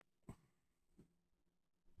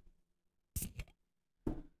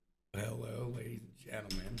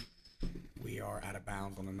are out of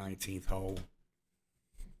bounds on the 19th hole.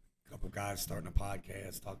 A couple guys starting a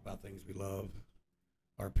podcast, talk about things we love,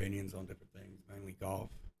 our opinions on different things, mainly golf.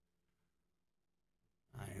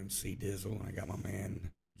 I am C Dizzle, and I got my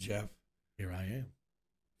man Jeff. Here I am.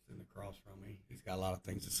 Sitting across from me. He's got a lot of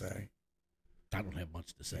things to say. I don't have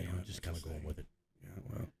much to say. I'm just kind of going with it. Yeah,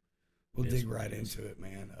 well, we'll dig right into it,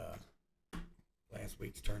 man. Last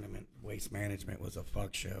week's tournament, waste management was a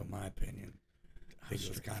fuck show, in my opinion. I think it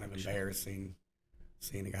was kind of embarrassing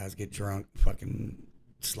seeing the guys get drunk, fucking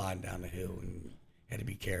sliding down the hill and had to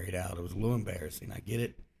be carried out. It was a little embarrassing. I get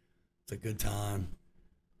it. It's a good time.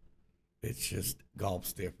 It's just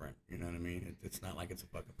golf's different. You know what I mean? It's not like it's a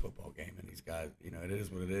fucking football game. And these guys, you know, it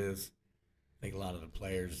is what it is. I think a lot of the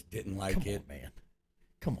players didn't like it. Come on, man.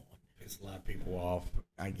 Come on. Pissed a lot of people off.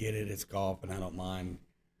 I get it. It's golf, and I don't mind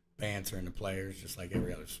bantering the players just like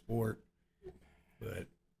every other sport. But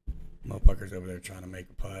motherfuckers over there trying to make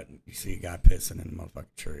a putt, and you see a guy pissing in the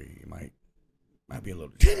motherfucking tree, you might be a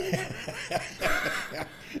little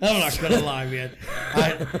I'm not going to lie, man.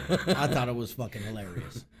 I thought it was fucking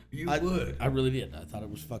hilarious. You would. I really did. I thought it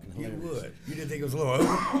was fucking hilarious. You would. You didn't think it was a little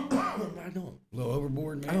overboard? I don't. A little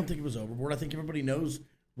overboard, man? I don't think it was overboard. I think everybody knows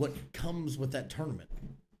what comes with that tournament.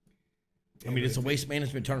 Yeah, I mean, it's a waste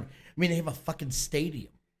management tournament. I mean, they have a fucking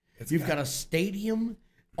stadium. You've got a stadium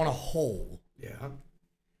on a hole. Yeah.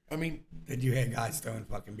 I mean, that you had guys throwing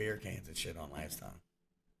fucking beer cans and shit on last time,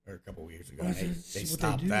 or a couple of years ago. Well, they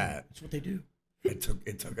stopped that. That's what they do. It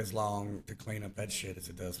took as long to clean up that shit as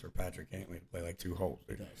it does for Patrick Cantley to play like 2 holes.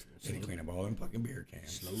 They clean up all them fucking beer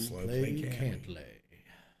cans. Slow play Cantley.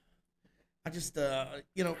 I just,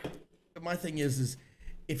 you know, my thing is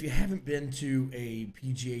if you haven't been to a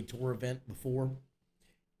PGA Tour event before,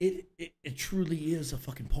 it truly is a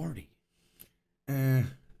fucking party.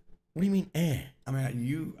 What do you mean, I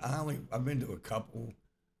mean, I've been to a couple.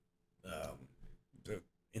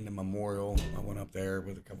 In the Memorial, I went up there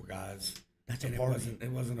with a couple guys. That's a party.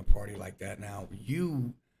 It wasn't a party like that. Now,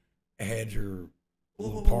 you had your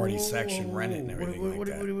little party section rented and everything like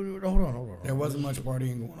that. Hold on. There wasn't much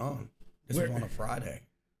partying going on. This was on a Friday.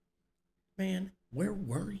 Man, where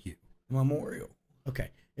were you? Memorial. Okay,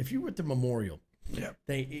 if you were at the Memorial, yeah,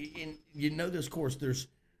 you know this course, there's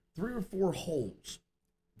 3 or 4 holes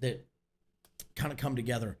that kind of come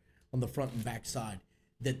together on the front and back side,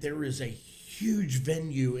 that there is a huge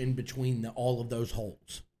venue in between all of those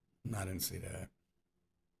holes. I didn't see that.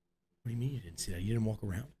 What do you mean you didn't see that? You didn't walk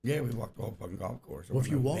around? Yeah, we walked the whole fucking golf course. Well,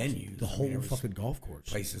 if you walked the whole fucking golf course.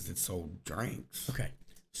 Places that sold drinks. Okay.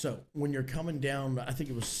 So when you're coming down, I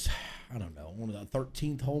think it was, I don't know, one of the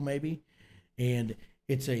 13th hole maybe, and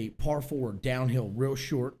it's a par 4 downhill, real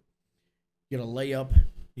short. You got a layup.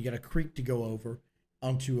 You got a creek to go over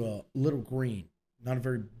onto a little green. Not a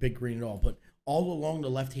very big green at all, but all along the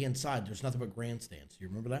left-hand side, there's nothing but grandstands. You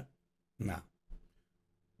remember that? No.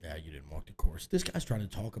 Yeah, you didn't walk the course. This guy's trying to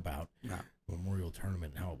talk about Memorial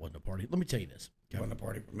Tournament and how it wasn't a party. Let me tell you this. It wasn't a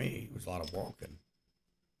party for me. It was a lot of walking.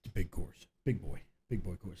 It's a big course. Big boy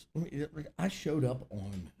course. I showed up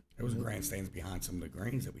on... There was grandstands behind some of the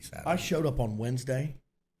greens that we sat I showed up on Wednesday.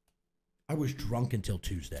 I was drunk until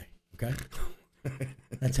Tuesday, okay?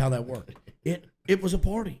 That's how that worked. It was a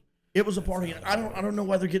party. It was a party. And I don't know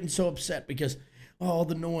why they're getting so upset because all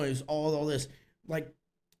the noise, all this. Like,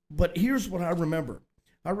 but here's what I remember.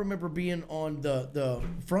 I remember being on the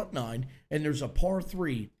front 9, and there's a par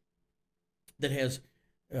 3 that has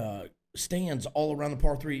stands all around the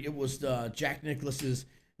par 3. It was Jack Nicklaus's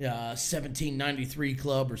 1793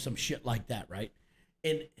 club or some shit like that, right?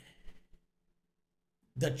 And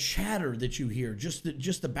the chatter that you hear, just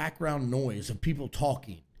the background noise of people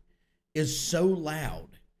talking, is so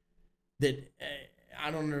loud that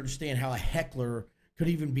I don't understand how a heckler could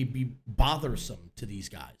even be bothersome to these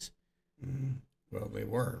guys. Mm-hmm. Well, they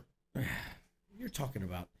were. You're talking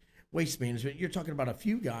about waste management. You're talking about a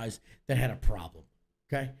few guys that had a problem,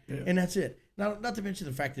 okay? Yeah. And that's it. Now, not to mention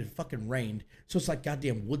the fact that it fucking rained, so it's like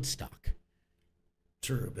goddamn Woodstock.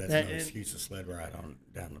 True, but that's no excuse to sled ride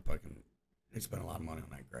down the fucking... They spent a lot of money on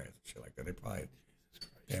that grass and shit like that. They probably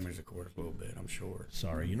damaged the course a little bit, I'm sure.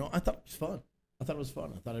 Sorry. You know, I thought it was fun. I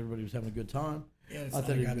thought everybody was having a good time. Yeah, it's not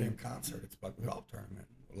a goddamn concert. It's a fucking golf tournament.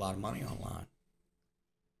 A lot of money online.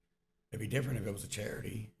 It'd be different if it was a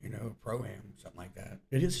charity, you know, a pro-am, something like that.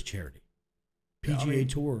 It is a charity. PGA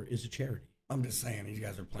Tour is a charity. I'm just saying, these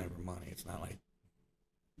guys are playing for money. It's not like...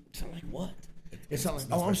 It's not like what? It's not like,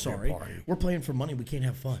 oh, I'm sorry. We're playing for money. We can't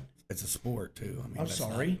have fun. It's a sport, too. I mean, I'm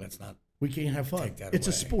sorry. Let's not... We can't have fun. It's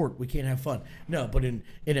a sport. We can't have fun. No, but in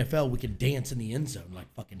NFL, we can dance in the end zone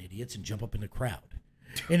like fucking idiots and jump up in the crowd.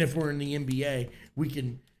 And if we're in the NBA, we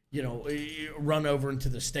can run over into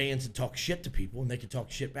the stands and talk shit to people, and they can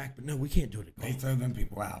talk shit back. But no, we can't do it at golf. They throw them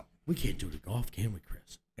people out. We can't do it at golf, can we,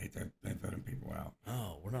 Chris? They throw them people out.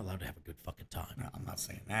 Oh, we're not allowed to have a good fucking time. No, I'm not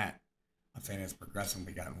saying that. I'm saying it's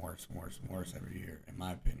progressively gotten worse and worse and worse every year, in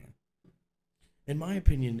my opinion. In my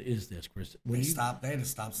opinion, is this, Chris? They had to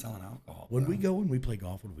stop selling alcohol. When we go and we play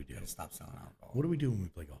golf, what do we do? They had to stop selling alcohol. What do we do when we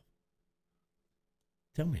play golf?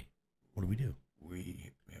 Tell me. What do we do?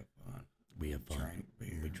 We have fun. We have fun.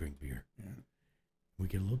 We drink beer. Yeah. We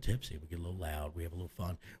get a little tipsy. We get a little loud. We have a little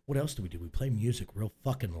fun. What else do? We play music real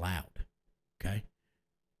fucking loud. Okay?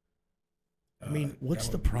 I mean, what's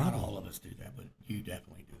the problem? Not all of us do that, but you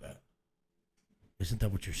definitely do that. Isn't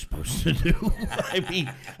that what you're supposed to do? I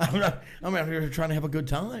mean, I'm out here trying to have a good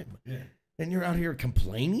time. Yeah. And you're out here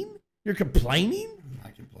complaining? You're complaining? I'm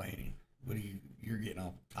not complaining. What are you're getting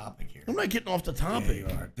off the topic here. I'm not getting off the topic.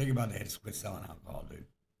 Yeah, you are. Think about that. Quit selling alcohol, dude.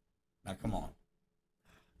 Now, come on.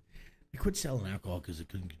 They quit selling alcohol because they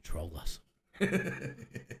couldn't control us.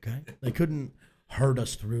 Okay? They couldn't herd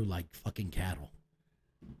us through like fucking cattle.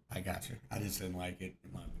 I got you. I just didn't like it.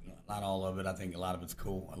 Not all of it. I think a lot of it's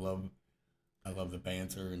cool. I love the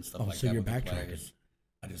banter and stuff like that. So you're with the backtracking. players.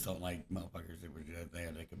 I just don't like motherfuckers that were just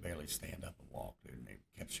there. They could barely stand up and walk, dude. And they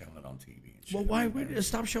kept showing it on TV and shit. Well, why would you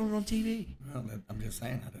stop showing it on TV? Well, I'm just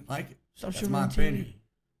saying I didn't like it. Stop That's showing it my on opinion. TV.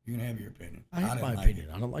 You can have your opinion. I have my like opinion.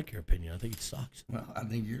 it. I don't like your opinion. I think it sucks. Well, I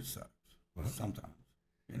think yours sucks. Well, sometimes,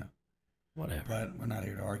 Whatever. But we're not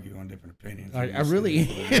here to argue on different opinions. I really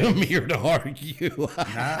am here to argue.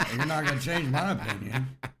 You're not going to change my opinion.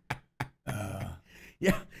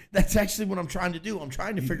 Yeah, that's actually what I'm trying to do. I'm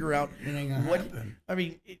trying to figure out It ain't gonna what. happen. I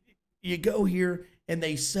mean, you go here and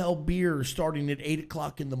they sell beer starting at 8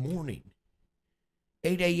 o'clock in the morning,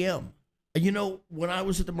 8 a.m. You know, when I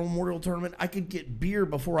was at the Memorial Tournament, I could get beer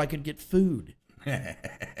before I could get food.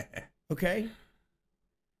 Okay?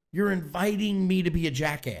 You're inviting me to be a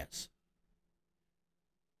jackass.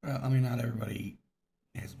 Well, I mean, not everybody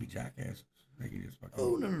has to be jackasses. They can just fucking...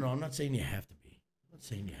 Oh, no. I'm not saying you have to be. I'm not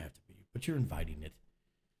saying you have to be. But you're inviting it.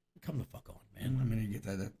 Come the fuck on, man. I mean, you get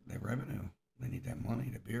that revenue. They need that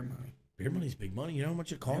money, the beer money. Beer money's big money. You know how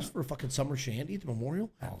much it costs for a fucking summer shandy at the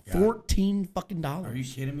Memorial? Oh, God. $14 fucking. Are you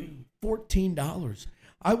kidding me? $14.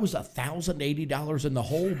 I was $1,080 in the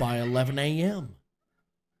hole by 11 a.m.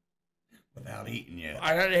 Without eating yet.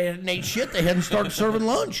 I hadn't ate shit. They hadn't started serving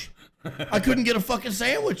lunch. I couldn't get a fucking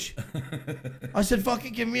sandwich. I said, fuck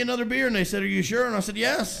it, give me another beer. And they said, are you sure? And I said,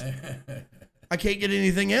 yes. I can't get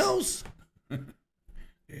anything else.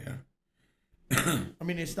 Yeah. I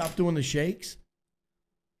mean, they stopped doing the shakes.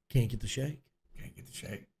 Can't get the shake. Can't get the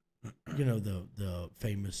shake. You know, the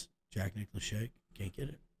famous Jack Nicklaus shake. Can't get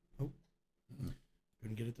it. Oh.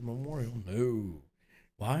 Couldn't get it at the Memorial. No.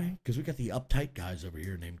 Why? Because we got the uptight guys over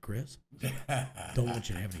here named Chris. Don't want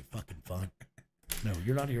you to have any fucking fun. No,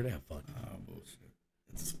 you're not here to have fun. Oh, bullshit.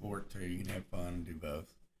 It's a sport, too. You can have fun and do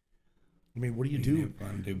both. I mean, what do you You do? can have fun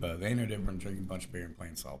and do both. Ain't no different than drinking a bunch of beer and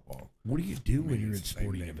playing softball. What do you do when you're it's at the same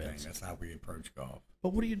sporting damn events? thing. That's how we approach golf. But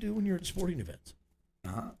what do you do when you're at sporting events?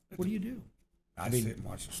 Uh-huh. What do you do? I mean, sit and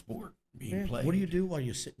watch the sport being Yeah, played. what do you do while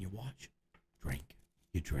you sit and you watch? Drink.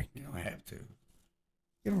 You drink. You don't have to.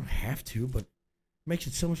 You don't have to, but it makes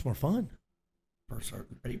it so much more fun. For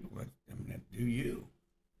certain people, that do you.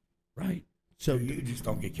 Right. So You just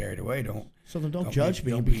don't get carried away. Don't don't judge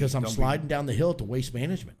me because I'm sliding down the hill at the Waste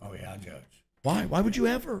Management. Oh, yeah, I judge. Why? Why would you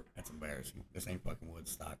ever? That's embarrassing. This ain't fucking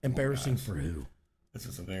Woodstock. Come on, Embarrassing guys. for who? This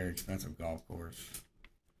is a very expensive golf course.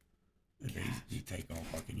 You take on a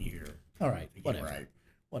fucking year. All right. to get Whatever. right.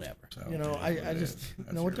 Whatever. So, You know, it is I what it just, is. you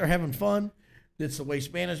That's know what? your- They're having fun. It's the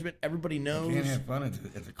Waste Management. Everybody You knows. can't have fun at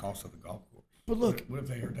the cost of the golf course. But look, what if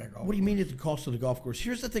they heard that golf what do you mean at the cost of the golf course?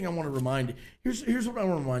 Here's the thing I want to remind. Here's what I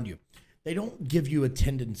want to remind you. They don't give you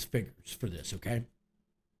attendance figures for this, okay?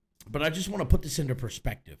 But I just want to put this into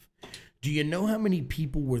perspective. Do you know how many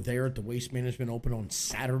people were there at the Waste Management Open on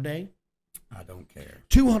Saturday? I don't care.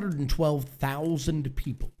 212,000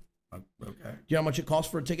 people. Okay. Do you know how much it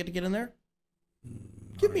costs for a ticket to get in there?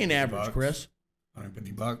 Give me an average, $150. Chris.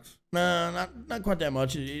 $150. No, not quite that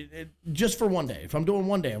much. Just for one day. If I'm doing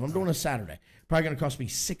one day, if I'm doing a Saturday, probably going to cost me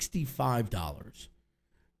 $65.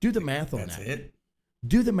 Do the math on That's that. it.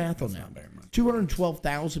 Do the math on That's that. not very much.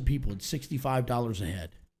 212,000 people at $65 a head.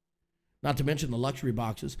 Not to mention the luxury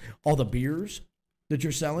boxes, all the beers that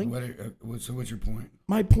you're selling. So what's your point?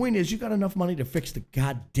 My point is, you got enough money to fix the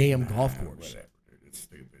goddamn golf course. Whatever, dude. It's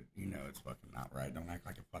stupid. You know it's fucking not right. Don't act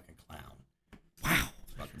like a fucking clown. Wow.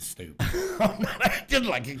 It's fucking stupid. I'm not acting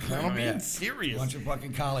like a clown. I'm being Yeah. serious. Bunch of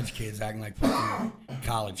fucking college kids acting like fucking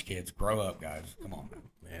college kids. Grow up, guys. Come on, man.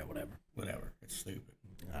 Yeah, whatever. Whatever. It's stupid.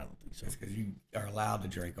 I don't think So. Just because you are allowed to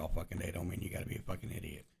drink all fucking day don't mean you got to be a fucking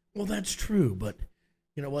idiot. Well, that's true, but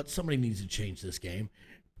you know what? Somebody needs to change this game.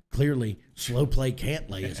 Clearly, slow play can't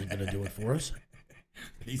lay isn't going to do it for us.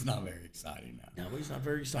 He's not very exciting now. No, he's not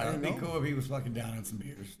very exciting. It'd be cool if he was fucking down on some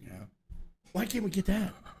beers, you know. Why can't we get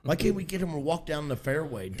that? Why can't we get him to walk down the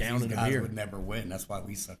fairway down in a guys beer? Would never win. That's why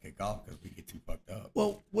we suck at golf, because we get too fucked up.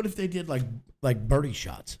 Well, what if they did like birdie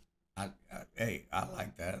shots? Hey, I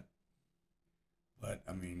like that. But,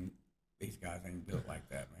 I mean, these guys ain't built like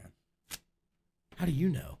that, man. How do you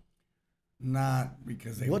know? Not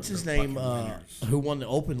because they What's were his name winners. who won the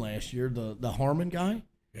Open last year, the Harmon guy?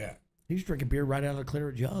 Yeah. He's drinking beer right out of a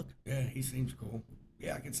clear jug. Yeah, he seems cool.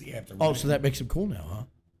 Yeah, I can see after. Oh, so that makes him cool now, huh?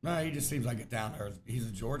 No, he just seems like a down to earth. He's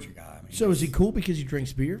a Georgia guy. I mean, So is he cool because he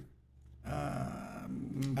drinks beer out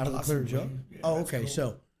of the clear possibly. jug? Yeah, Oh, that's okay. cool. So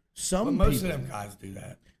But some most people, of them guys do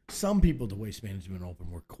that. some people at the Waste Management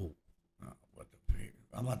Open were cool. Oh,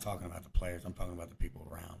 I'm not talking about the players. I'm talking about the people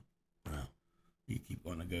around. Wow. You keep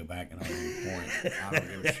wanting to go back and argue your point. I don't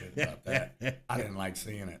give a shit about that. I didn't like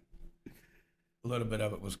seeing it. A little bit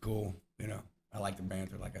of it was cool, you know. I like the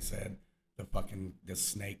banter, like I said. The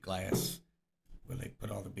snake glass where they put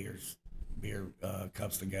all the beer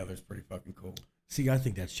cups together is pretty fucking cool. See, I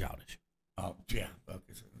think that's childish. Oh yeah,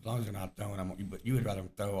 as long as they're not throwing them, but you would rather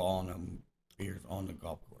throw all them beers on the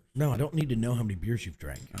golf course. No, I don't need to know how many beers you've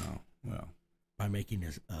drank Oh well, by making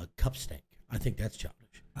a cup stink. I think that's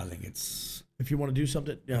childish. I think it's If you want to do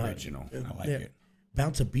something original. I like it.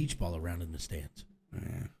 Bounce a beach ball around in the stands. Yeah.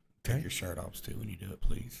 Okay. Take your shirt off too when you do it,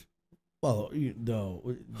 please. Well,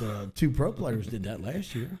 the two pro players did that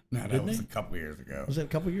last year. No, that didn't was they? a couple years ago. Was that a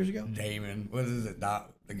couple years ago? Damon, what is it?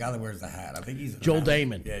 The guy that wears the hat. I think he's Joel announcer.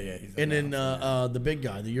 Damon. Yeah, he's And then announcer. the big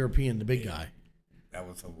guy, the European, the big guy. That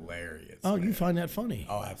was hilarious. Oh, man. you find that funny?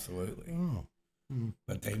 Oh, absolutely. Oh,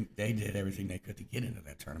 But they did everything they could to get into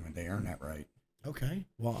that tournament. They earned that right. okay.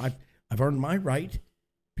 Well, I've earned my right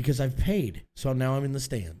because I've paid. So now I'm in the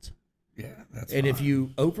stands. Yeah, that's. And if fine.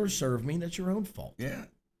 you overserve me, that's your own fault. Yeah,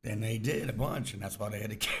 and they did a bunch, and that's why they had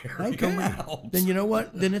to carry Okay. them out. Then you know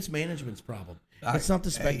what? Then it's management's problem. It's not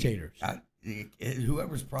the spectators.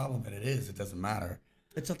 Whoever's problem it is, it doesn't matter.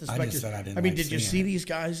 It's not the I spectators. just said I didn't I mean, like did you seeing see it. these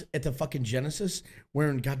guys at the fucking Genesis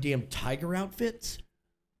wearing goddamn tiger outfits?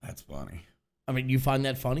 That's funny. I mean, you find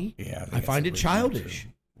that funny? Yeah, I find it childish.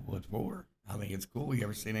 What for? I think it's cool. You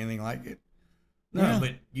ever seen anything like it? Yeah. but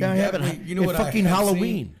you Yeah, I have it. definitely- you know At what? fucking I have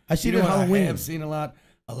Halloween. Seen? I see you it know at what Halloween. I have seen a lot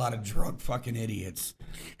of drunk fucking idiots,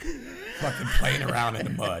 fucking playing around in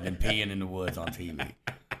the mud and peeing in the woods on TV.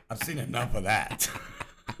 I've seen enough of that.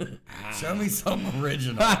 Show me something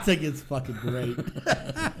original. I think it's fucking great.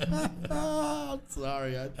 I'm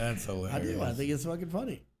sorry. That's I hilarious. do. I think it's fucking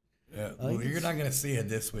funny. Yeah, I well, think you're it's- not going to see it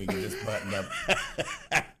this week in this buttoned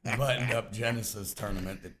up Genesis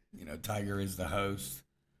tournament that Tiger is the host.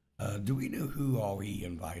 Do we know who all he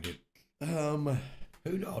invited? Who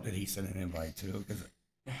all did he send an invite to? Because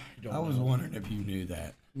I was wondering if you knew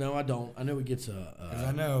that. No, I don't. I know he gets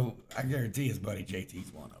Because I guarantee his buddy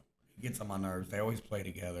JT's one of them. He gets on my nerves. They always play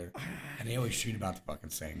together, and they always shoot about the fucking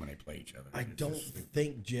same when they play each other. I It's don't just stupid.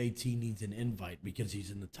 think JT needs an invite because he's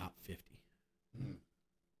in the top 50.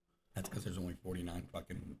 That's because there's only 49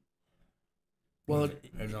 fucking. Well,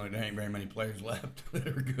 there ain't very many players left that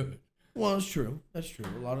are good. well, that's true. That's true.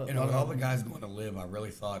 A lot of With all the guys going to live, I really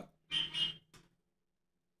thought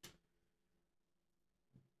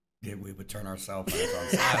we would turn our cell phones on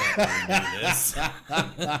silent when we do this.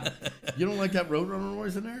 You don't like that Roadrunner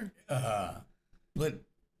noise in there? But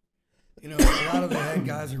a lot of the head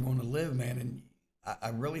guys are going to live, man, and I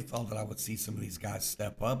really thought that I would see some of these guys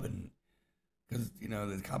step up, and because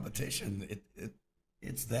the competition,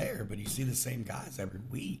 it's there, but you see the same guys every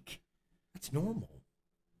week. That's normal.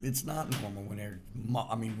 It's not normal when they're.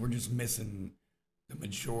 I mean, we're just missing the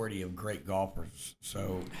majority of great golfers.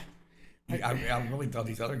 So I really thought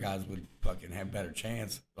these other guys would fucking have better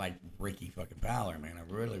chance, like Ricky fucking Fowler, man.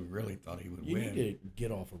 I really, really thought he would You win. need to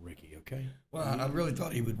get off of Ricky, okay? Well, I really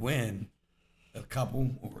thought he would win a couple,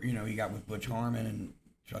 or he got with Butch Harmon and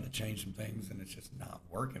tried to change some things, and it's just not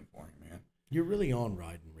working for him, man. You're really on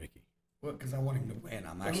riding Ricky. Well, because I want him to win.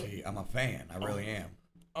 I'm a fan. I really am.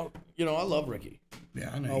 Oh, I love Ricky.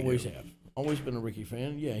 Yeah, I know. Always you do. have. Always been a Ricky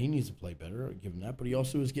fan. Yeah, he needs to play better. I give him that. But he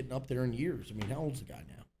also is getting up there in years. I mean, how old's the guy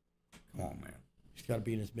now? Come on, man. He's got to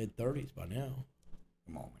be in his mid-30s by now.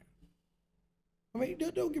 Come on, man. I mean,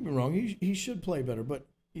 don't get me wrong. He should play better, but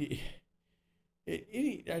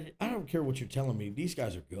I don't care what you're telling me. These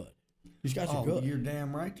guys are good. They're good. You're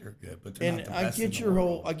damn right they're good, but they're And not the I best get in the your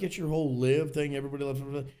world. whole live thing. Everybody loves.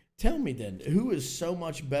 Tell me then, who is so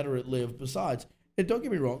much better at live besides? And don't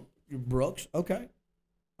get me wrong, Brooks. Okay,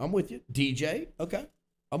 I'm with you. DJ, okay.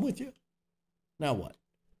 I'm with you. Now what?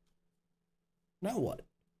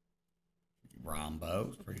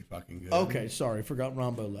 Rombo's pretty fucking good. Okay, sorry. Forgot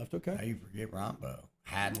Rombo left. Okay. How you forget Rombo?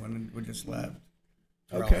 Hadwin just left.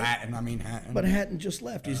 Okay. Hatton. But Hatton just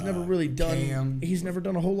left. He's never really done. He's never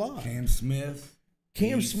done a whole lot. Cam Smith.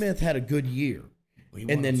 Cam Smith had a good year. He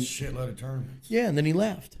won a shitload of tournaments. Yeah, and then he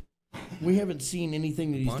left. We haven't seen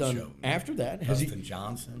anything that he's done after that. Dustin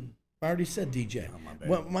Johnson. I already said DJ. Oh, my bad.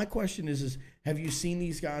 Well, my question is, have you seen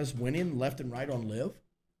these guys winning left and right on live?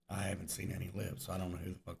 I haven't seen any live, so I don't know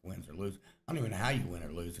who the fuck wins or loses. I don't even know how you win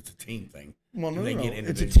or lose. It's a team thing. Well, no.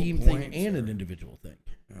 It's a team thing and an individual thing.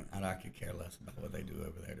 I could care less about what they do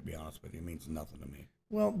over there, to be honest with you. It means nothing to me.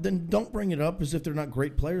 Well, then don't bring it up as if they're not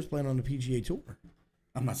great players playing on the PGA Tour.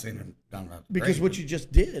 I'm not saying they're not because great, what you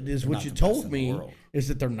just did is what you told me world. Is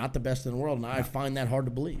that they're not the best in the world, and I find that hard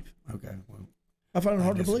to believe. Okay, well, I find it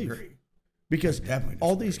hard to believe because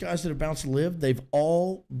all these guys that have bounced live, they've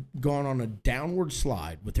all gone on a downward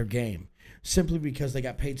slide with their game simply because they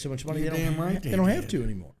got paid so much money. You're damn right. They don't have to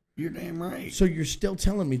anymore. You're damn right. So you're still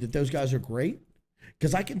telling me that those guys are great?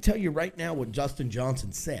 Because I can tell you right now what Dustin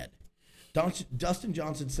Johnson said. Dustin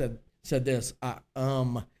Johnson said this.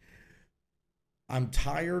 I'm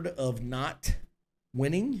tired of not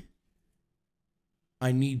winning.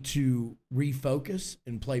 I need to refocus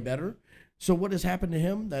and play better. So what has happened to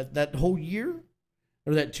him that whole year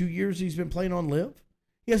or that 2 years he's been playing on live?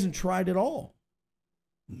 He hasn't tried at all.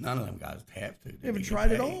 None of them guys have to. They haven't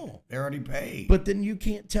tried at all. They're already paid. But then you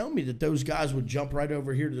can't tell me that those guys would jump right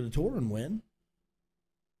over here to the tour and win.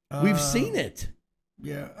 We've seen it.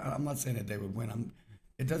 Yeah, I'm not saying that they would win.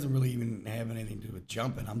 It doesn't really even have anything to do with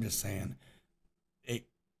jumping. I'm just saying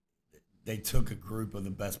they took a group of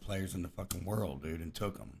the best players in the fucking world, dude, and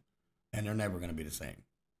took them. And they're never going to be the same.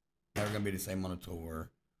 Never going to be the same on a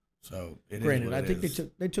tour. So granted, I think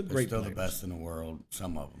they took great players. They're still the best in the world,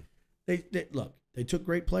 some of them. They took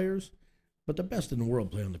great players, but the best in the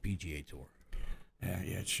world play on the PGA Tour. Yeah,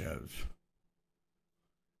 it shows.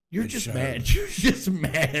 You're just mad. You're just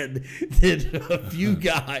mad that a few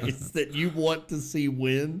guys that you want to see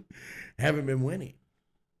win haven't been winning.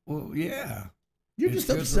 Well, yeah. You're just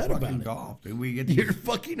upset about it. Golf, dude. You're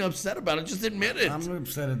fucking upset about it. Just admit it. I'm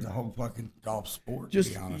upset at the whole fucking golf sport, to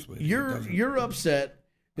be honest with you. You're upset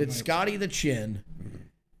that Scotty the Chin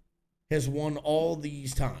has won all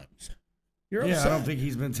these times. You're upset. I don't think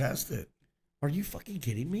he's been tested. Are you fucking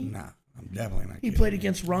kidding me? Nah, I'm definitely not kidding. He played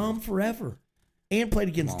against Rom forever. And played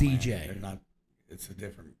against DJ. It's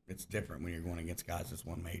different when you're going against guys that's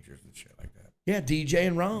won majors and shit like that. Yeah, DJ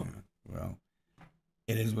and Rom. Yeah, well,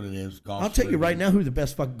 it is what it is. I'll tell you right now who the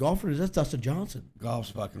best fucking golfer is. That's Dustin Johnson. Golf's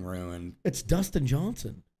fucking ruined. It's Dustin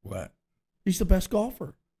Johnson. What? He's the best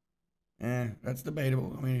golfer. That's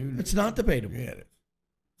debatable. I mean, it's not debatable. Yeah, it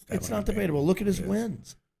is. It's not debatable. Look at his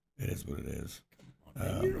wins. It is what it is.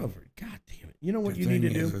 You're over it. God damn it. You know what you need to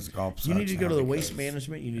do? You need to go to the waste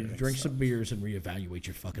management. You need to drink some beers and reevaluate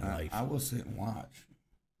your fucking life. I will sit and watch.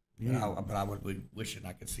 Yeah. But I would be wishing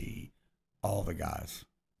I could see all the guys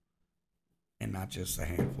and not just a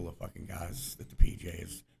handful of fucking guys that the PGA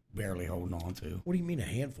is barely holding on to. What do you mean a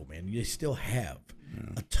handful, man? You still have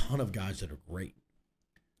a ton of guys that are great.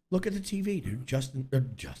 Look at the TV, dude. Justin,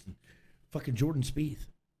 fucking Jordan Spieth,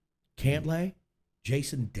 Cantlay,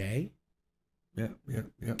 Jason Day. Yeah.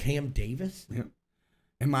 Cam Davis? Yeah.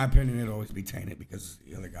 In my opinion, it'll always be tainted because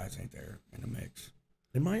the other guys ain't there in the mix.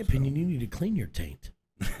 In my opinion, you need to clean your taint.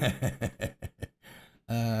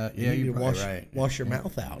 You're wash your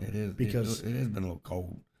mouth out. It is because it has been a little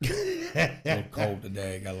cold. A little cold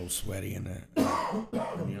today. Got a little sweaty in the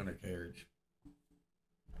undercarriage.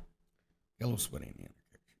 Got a little sweaty in the undercarriage.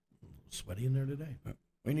 A little sweaty in there today.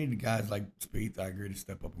 We need guys like Spieth, I agree, to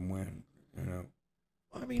step up and win. You know.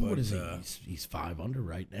 I mean, what is he? He's 5 under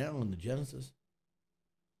right now in the Genesis.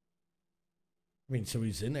 I mean, so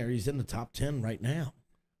he's in there. He's in the top 10 right now.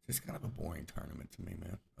 It's kind of a boring tournament to me,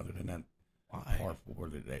 man. Other than that par 4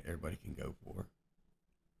 that everybody can go for.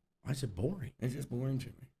 Why is it boring? It's just boring to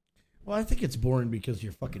me. Well, I think it's boring because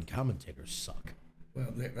your fucking commentators suck.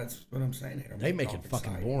 Well, that's what I'm saying. They make it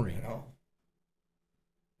fucking boring. At all.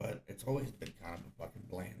 But it's always been kind of a fucking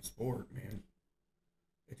bland sport, man.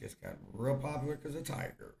 It just got real popular because of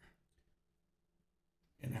Tiger.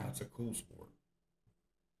 And now it's a cool sport.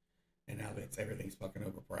 And now everything's fucking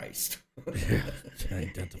overpriced.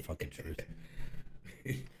 Ain't that the fucking truth?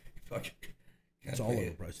 It's all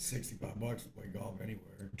overpriced. $65 to play golf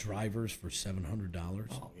anywhere. Drivers for $700.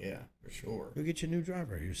 Oh yeah, for sure. Go get you a new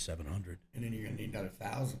driver. Here's $700. And then you're gonna need another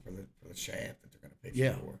 $1,000 for the shaft that they're gonna pitch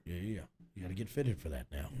you for. Yeah. You got to get fitted for that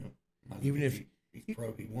now. Yeah. these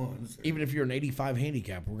Pro V1s. Even if you're an 85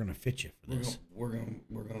 handicap, we're gonna fit you for this. We're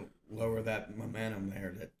gonna lower that momentum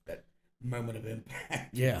there, that moment of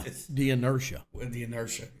impact. Yeah, the inertia. With the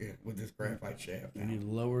inertia, yeah, with this graphite shaft. You need to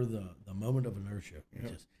lower the moment of inertia.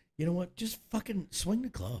 Yep. You know what? Just fucking swing the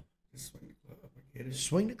club. Just swing the club. I get it.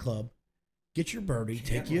 Swing the club. Get your birdie.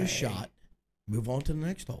 Take you a shot. Move on to the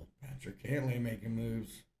next hole. Patrick Cantlay making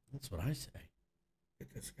moves. That's what I say.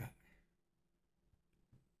 Get this guy.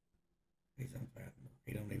 He's unfathomable.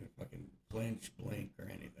 He don't even fucking flinch, blink, or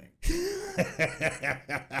anything.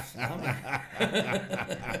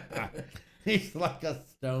 He's like a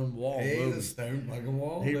stone wall. He's a stone fucking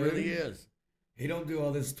wall. He really is. He don't do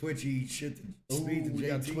all this twitchy shit that Speed and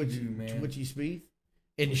JT do, man. Twitchy Speed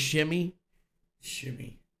and shimmy.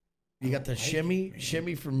 Shimmy. You got the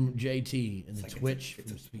shimmy from JT and the twitch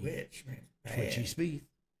from Speed. Twitch, man. Twitchy Speed.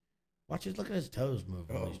 Watch it. Look at his toes move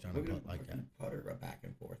when he's trying to putt like that. Putter back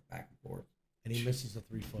and forth, back and forth. And he misses a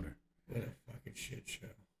 3-footer. What a fucking shit show.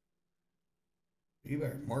 You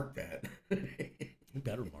better mark that. You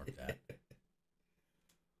better mark that.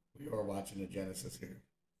 We are watching the Genesis here.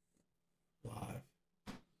 Live.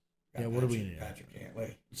 Yeah, what do we need? Patrick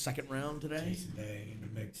Cantlay. Second round today? Jason Day in the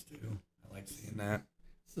mix, too. I like seeing that.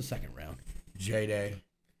 It's the second round. J-Day.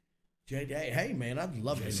 J-Day. Hey, man, I'd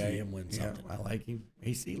love to see him win something. I like him.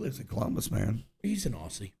 He lives in Columbus, man. He's an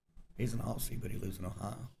Aussie. He's an Aussie, but he lives in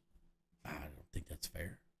Ohio. I don't think that's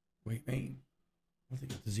fair. What do you mean?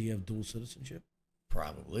 Does he have dual citizenship?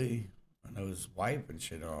 Probably. I know his wife and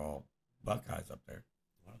shit are all Buckeyes up there.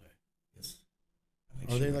 Are they? Yes.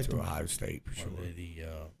 Are they like Ohio State for sure? Are they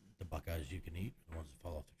the Buckeyes you can eat, the ones that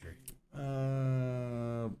fall off the tree?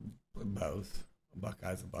 Both. A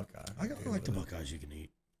Buckeye's a Buckeye. I like the Buckeyes you can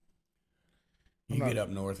eat. You get up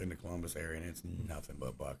north in the Columbus area and it's nothing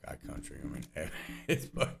but Buckeye country. I mean, it's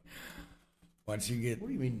once you get. What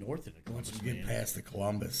do you mean north in the Columbus? Once you get past the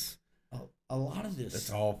Columbus, a lot of this.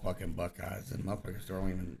 It's all fucking Buckeyes, and motherfuckers don't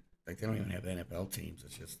even they don't even have NFL teams.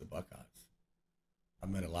 It's just the Buckeyes. I've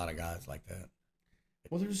met a lot of guys like that.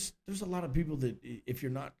 Well, there's a lot of people that if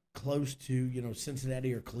you're not close to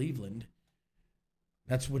Cincinnati or Cleveland,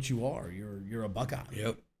 that's what you are. You're a Buckeye.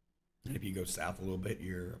 Yep. And if you go south a little bit,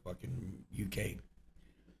 you're a fucking UK.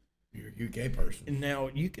 You're a UK person. And now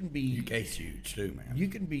you can be UK's huge too, man. You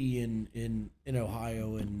can be in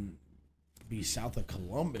Ohio and be south of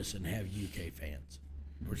Columbus and have UK fans.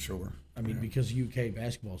 For sure. I mean, because UK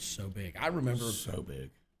basketball is so big. I remember so big.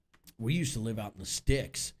 We used to live out in the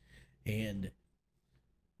sticks, and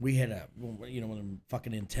we had one of them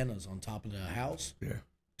fucking antennas on top of the house. Yeah.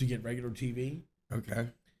 To get regular TV. Okay.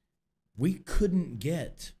 We couldn't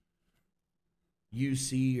get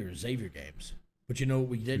UC or Xavier games. But you know what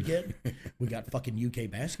we did get? We got fucking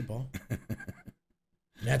UK basketball.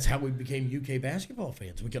 That's how we became UK basketball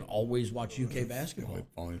fans. We could always watch UK basketball.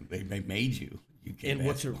 They made you UK and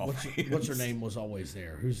basketball what's her name was always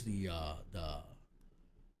there? Who's the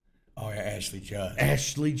Oh, yeah, Ashley Judd.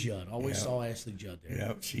 Ashley Judd. Always saw Ashley Judd there.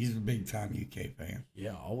 Yeah, she's a big time UK fan.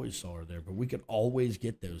 Yeah, always saw her there. But we could always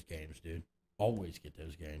get those games, dude. Always get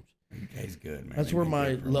those games. UK's good, man. That's where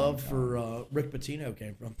my love for Rick Pitino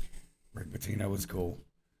came from. Rick Pitino was cool.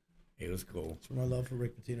 He was cool. That's where my love for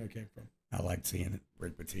Rick Pitino came from. I liked seeing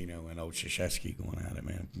Rick Pitino and old Krzyzewski going at it,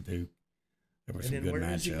 man. Dude, there were some good where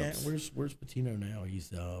matchups. Where's Pitino now?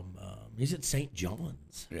 He's at St.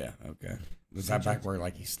 John's. Yeah, okay. Is that back where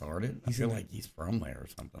he started? I feel like he's from there or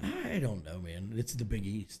something. I don't know, man. It's the Big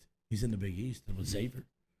East. He's in the Big East. It was Xavier.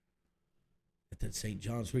 At that St.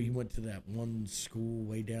 John's, where he went to that one school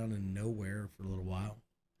way down in nowhere for a little while.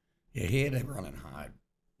 Yeah, he had to run and hide.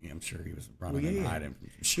 Yeah, I'm sure he was running and hiding from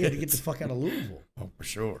shit. He had to get the fuck out of Louisville. Oh, for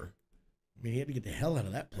sure. I mean, he had to get the hell out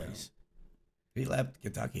of that place. Yeah. He left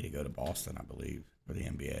Kentucky to go to Boston, I believe, for the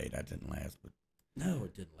NBA. That didn't last, but no,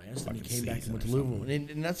 it didn't last. And he came back and went to Louisville.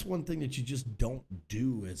 And that's one thing that you just don't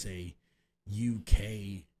do as a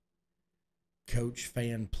UK coach,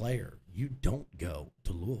 fan, player. You don't go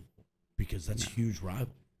to Louisville because that's a huge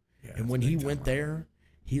rival. Yeah, and when he went there,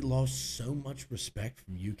 he lost so much respect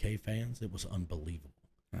from UK fans. It was unbelievable.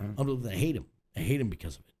 Unbelievable. They hate him. They hate him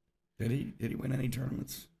because of it. Did he win any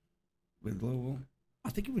tournaments with Louisville? I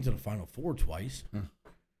think he went to the Final Four twice. Huh.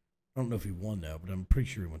 I don't know if he won, though, but I'm pretty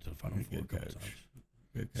sure he went to the Final Four a couple times.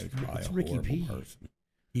 Good coach. It's Ricky P. Person.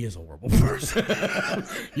 He is a horrible person.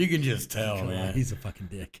 You can just tell, man. He's a fucking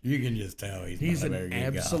dick. You can just tell he's not a very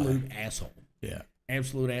good absolute guy. Asshole. Yeah.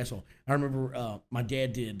 Absolute asshole. I remember my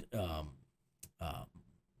dad did the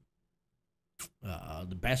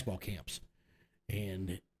basketball camps,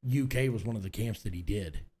 and UK was one of the camps that he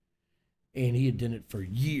did, and he had done it for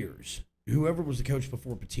years. Whoever was the coach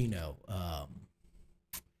before Pitino,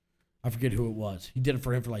 I forget who it was. He did it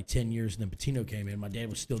for him for like 10 years, and then Patino came in. My dad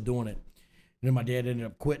was still doing it. And then my dad ended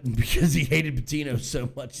up quitting because he hated Patino so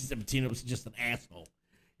much. He said Patino was just an asshole.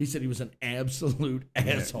 He said he was an absolute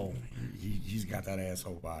asshole. He's got that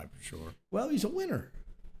asshole vibe for sure. Well, he's a winner.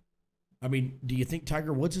 I mean, do you think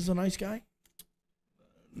Tiger Woods is a nice guy?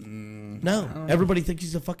 No. Everybody thinks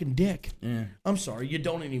he's a fucking dick. Yeah. I'm sorry, you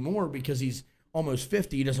don't anymore because he's almost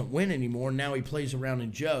 50. He doesn't win anymore. Now he plays around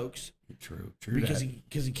in jokes. True. Because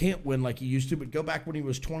he can't win like he used to. But go back when he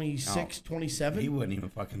was 26, 27. He wouldn't even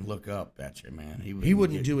fucking look up at you, man. He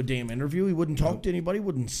wouldn't do a damn interview. He wouldn't talk to anybody.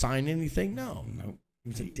 Wouldn't sign anything. No. Nope. He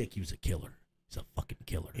was a dick. He was a killer. He's a fucking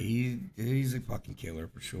killer. He's a fucking killer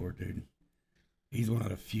for sure, dude. He's one of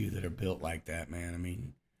the few that are built like that, man. I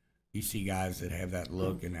mean, you see guys that have that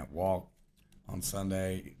look and that walk on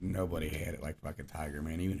Sunday. Nobody had it like fucking Tiger,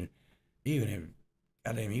 man. Even if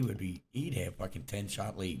goddamn, he'd have fucking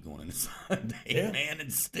 10-shot lead going into Sunday, man,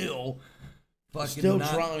 and still fucking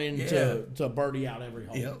trying to birdie out every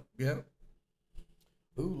hole. Yep.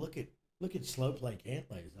 Ooh, look at slow play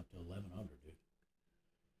Cantlay is up to 11 under, dude.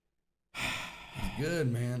 He's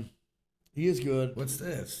good, man. He is good. What's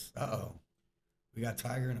this? Uh-oh. We got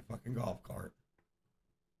Tiger in a fucking golf cart.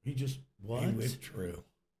 He just what? He whipped True.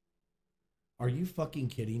 Are you fucking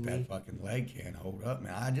kidding me? That fucking leg can't hold up,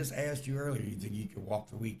 man. I just asked you earlier. You think you could walk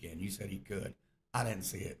the weekend? You said he could. I didn't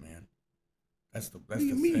see it, man. That's the what do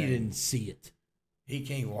you mean thing. you didn't see it? He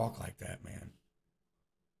can't walk like that, man.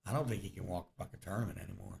 I don't think he can walk a fucking tournament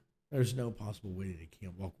anymore. There's no possible way that he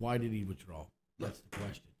can't walk. Why did he withdraw? That's the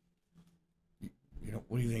question. You know,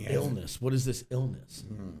 what do you think? Illness. What is this illness?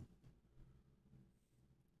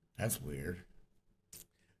 That's weird.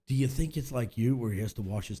 Do you think it's like you where he has to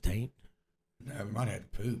wash his taint? No, he might have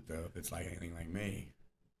to poop, though, if it's like anything like me.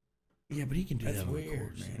 Yeah, but he can do that on weird, the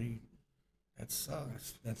course. Man. That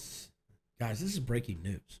sucks. Guys, this is breaking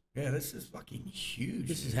news. Yeah, this is fucking huge.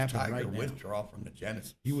 This is happening Tiger right now. withdrawal from the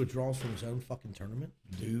Genesis. He withdraws from his own fucking tournament?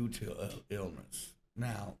 Due to illness.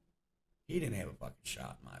 Now, he didn't have a fucking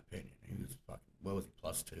shot, in my opinion. He was fucking, what was he,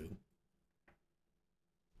 +2?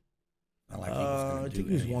 Not like he was going to do I think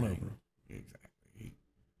he was one anything. over. Exactly.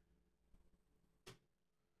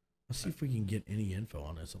 Let's see if we can get any info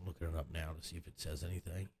on this. I'm looking it up now to see if it says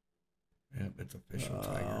anything. Yep, it's official.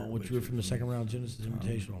 Tiger Withdrew from the second round Genesis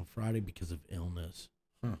Invitational on Friday because of illness.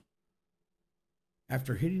 Huh.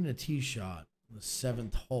 After hitting a tee shot in the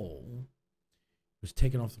 7th hole, he was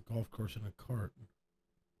taken off the golf course in a cart.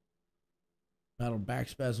 Battled back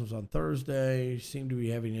spasms on Thursday. Seemed to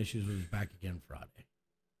be having issues with his back again Friday.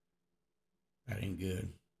 That ain't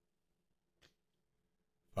good.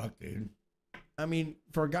 Fuck, dude. I mean,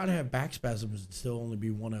 for a guy to have back spasms and still only be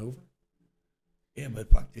one over. Yeah, but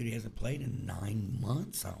fuck, dude, he hasn't played in 9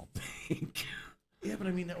 months, I don't think. Yeah, but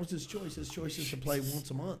I mean, that was his choice. His choice is to play once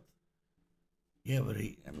a month. Yeah, but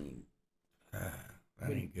that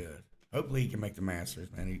ain't good. Hopefully he can make the Masters,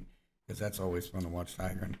 man, because that's always fun to watch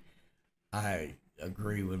Tiger. And I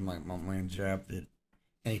agree with my man Jeff that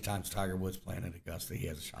anytime Tiger Woods playing at Augusta, he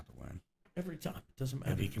has a shot to win. Every time. It doesn't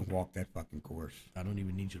matter. If he can walk that fucking course. I don't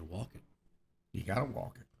even need you to walk it. You got to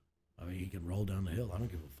walk it. I mean, he can roll down the hill. I don't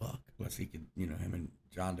give a fuck. Plus, he could, him and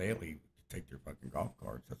John Daly take their fucking golf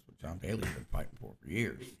carts. That's what John Daly's been fighting for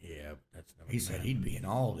years. Yeah, but that's never He said he'd be in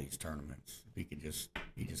all these tournaments if he could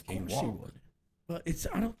he just can't walk. But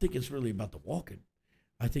I don't think it's really about the walking.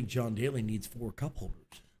 I think John Daly needs 4 cup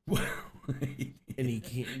holders. Well, and he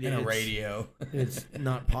can't. In a radio. It's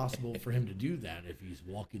not possible for him to do that if he's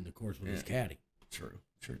walking the course with his caddy. True.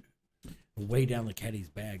 Way down the caddy's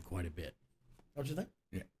bag quite a bit. Don't you think?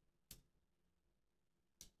 Yeah.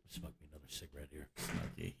 Smoke me another cigarette here.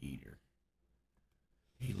 Smoke a heater.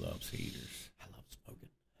 He loves heaters. I love smoking.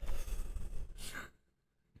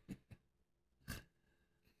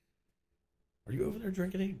 Are you over there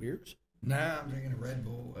drinking any beers? Nah, I'm drinking a Red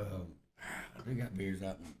Bull. We got beers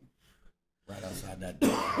out right outside that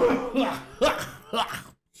door.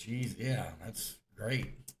 Jeez, yeah, that's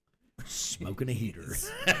great. Smoking a heater.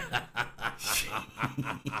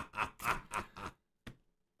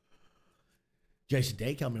 Jason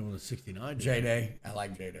Day coming in with a 69. J-Day. I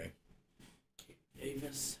like J-Day.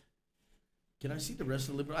 Davis. Can I see the rest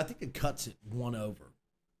of the Liberty? I think it cuts it 1 over.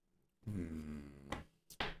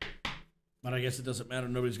 But I guess it doesn't matter.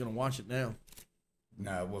 Nobody's going to watch it now.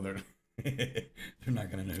 No, well, they're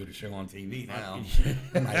not going to know who to show on TV now.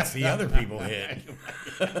 They might see other people hit.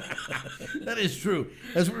 That is true.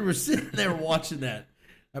 As we were sitting there watching that,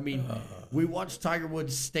 I mean, we watched Tiger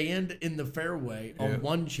Woods stand in the fairway on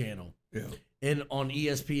one channel. Yeah. And on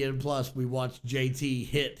ESPN Plus, we watched JT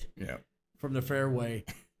hit from the fairway.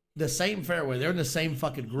 The same fairway. They're in the same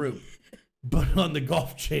fucking group. But on the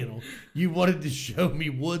Golf Channel, you wanted to show me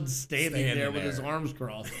Woods standing there with his arms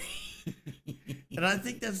crossed. And I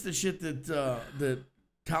think that's the shit that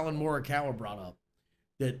Colin Morikawa brought up.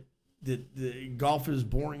 That the golf is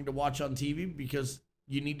boring to watch on TV because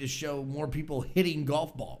you need to show more people hitting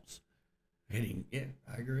golf balls. Yeah,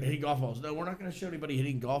 I agree. Hitting golf balls. No, we're not going to show anybody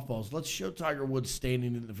hitting golf balls. Let's show Tiger Woods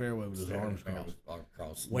standing in the fairway with his arms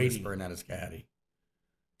crossed. Waiting. Whispering at his caddy.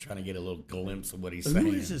 Trying to get a little glimpse of what he's saying.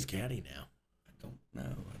 Who is his caddy now? I don't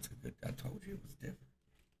know. That's a good. I told you it was different.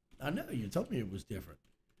 I know. You told me it was different.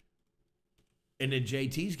 And then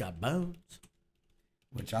JT's got Bones.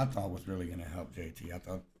 Which I thought was really going to help JT. I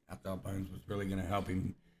thought Bones was really going to help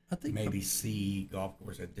him. I think maybe see golf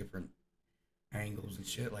course at different angles and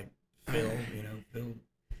shit, like Phil. Phil.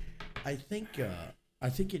 I think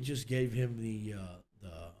it just gave him the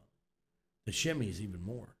shimmies even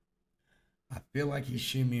more. I feel like he's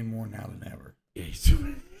shimmying more now than ever. Yeah, he's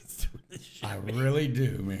doing the shimmy. I really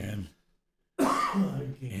do, man.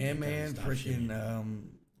 Him and freaking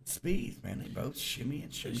Spieth, man, they both shimmy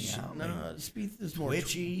and shimmy out. No, Spieth is more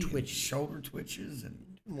twitchy, shoulder twitches,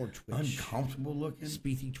 and more twitch. Uncomfortable looking.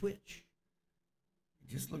 Spiethy twitch. He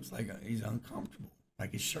just looks like he's uncomfortable,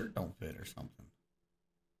 like his shirt don't fit or something.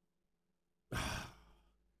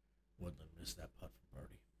 Woodland missed that putt for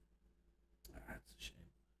birdie. That's a shame.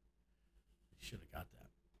 He should have got that.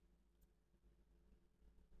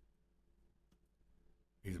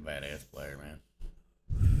 He's a badass player, man.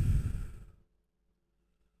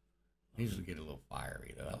 He needs to get a little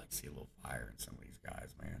fiery, though. I like to see a little fire in some of these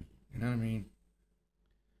guys, man. You know what I mean?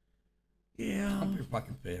 Yeah. Pump your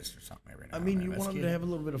fucking fist or something every now and then. then. You want them to have a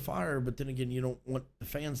little bit of fire, but then again, you don't want the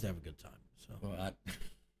fans to have a good time. So, well, I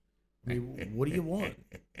mean, what do you want?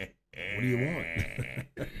 What do you want?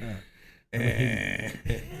 I mean,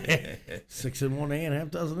 6 in one hand,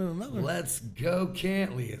 half dozen in another. Let's go,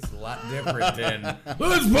 Cantley. It's a lot different than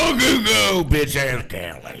let's fucking go, bitch ass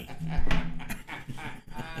Cantley.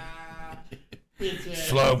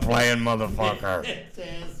 Slow playing motherfucker.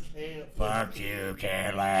 Fuck you,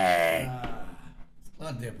 Cantley. It's a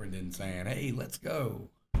lot different than saying, hey, let's go.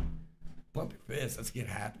 Pump your fist. Let's get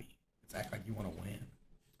happy. Let's act like you want to win.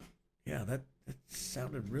 Yeah, that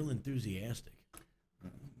sounded real enthusiastic.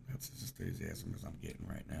 That's as enthusiasm as I'm getting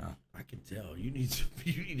right now. I can tell. You need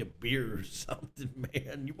a beer or something,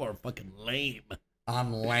 man. You are fucking lame.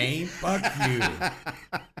 I'm lame? Fuck you.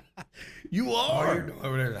 You are. Oh, you're doing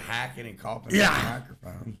over there hacking and coughing on the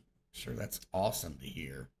microphone. Sure, that's awesome to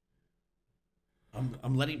hear.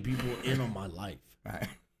 I'm letting people in on my life. Right.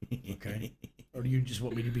 Okay? Or do you just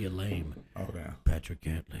want me to be a lame? Oh, no. Patrick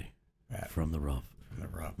Cantley. From the rough. From the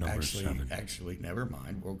rough. Number 7. Actually, never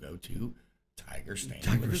mind. We'll go to Tiger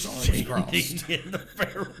standing with his arms crossed in the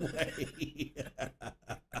fairway.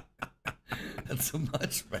 That's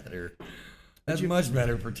much better. That's much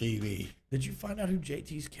better for TV. Did you find out who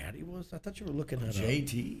JT's caddy was? I thought you were looking at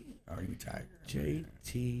JT? Are you Tiger?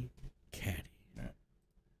 JT caddy. No.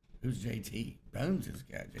 Who's JT? Bones is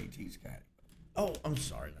JT's caddy. Oh, I'm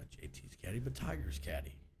sorry, not JT's caddy, but Tiger's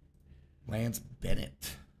caddy. Lance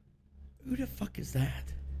Bennett. Who the fuck is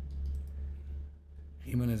that?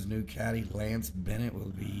 Him and his new caddy, Lance Bennett,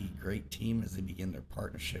 will be a great team as they begin their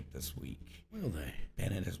partnership this week. Will they?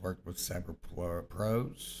 Bennett has worked with several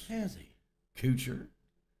pros. Has he? Kuchar.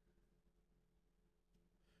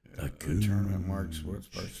 The tournament marks Woods'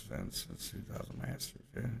 first event since 2000 Masters.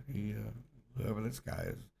 Yeah, he, whoever this guy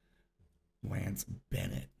is, Lance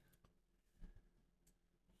Bennett.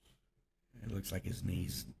 It looks like his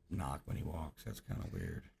knees knock when he walks. That's kind of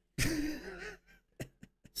weird.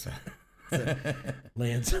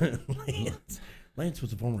 Lance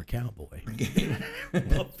was a former cowboy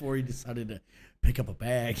before he decided to pick up a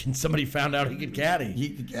bag, and somebody found out he could caddy. He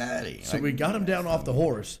could caddy. So we got him down off the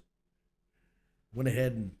horse. Went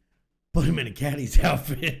ahead and put him in a caddy's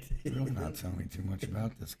outfit. You're not telling me too much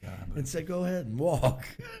about this guy. But and said, go ahead and walk.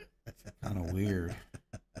 Kind of weird.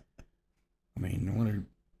 I mean, I wonder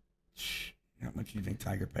how much you think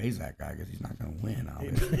Tiger pays that guy, because he's not going to win,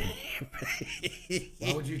 obviously.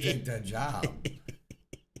 Why would you take that job?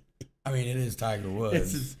 I mean, it is Tiger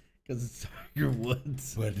Woods. Because it's Tiger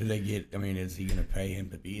Woods. But do they get, I mean, is he going to pay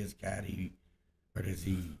him to be his caddy? Or does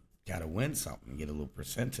he got to win something and get a little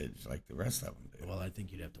percentage like the rest of them do? Well, I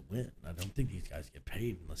think you'd have to win. I don't think these guys get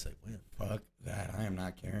paid unless they win. Fuck that. I am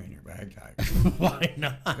not carrying your bag, Tiger. Why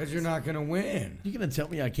not? Because you're not going to win. You going to tell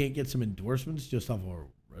me I can't get some endorsements just off of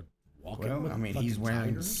walking? Well, I mean, he's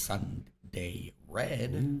wearing Sunday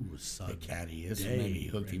Red. Ooh, Sunday. The caddy is. So maybe he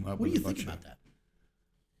hooked him up with a bunch. What do you think about that?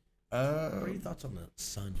 What are your thoughts on the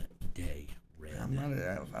Sunday Red?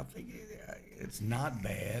 I think it's not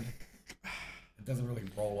bad. It doesn't really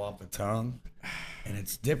roll off the tongue. And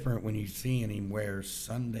it's different when you see him wear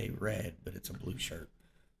Sunday red, but it's a blue shirt.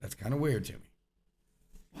 That's kind of weird to me.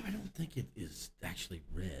 Well, I don't think it is actually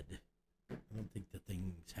red. I don't think the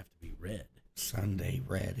things have to be red. Sunday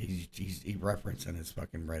red. He's referencing his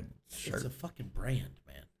fucking red shirt. It's a fucking brand,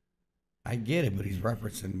 man. I get it, but he's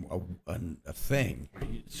referencing a thing.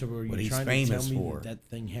 So are you what he's trying famous to tell me for. that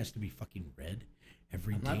thing has to be fucking red?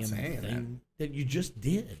 Every I'm not damn saying thing that you just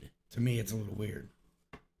did. To me, it's a little weird.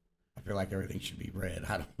 I feel like everything should be red.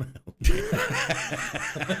 I don't know.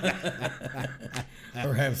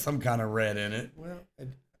 Or have some kind of red in it. Well,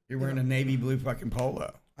 You're wearing a navy blue fucking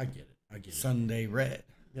polo. I get it. I get it. Sunday red.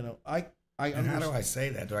 You know, I And how do I say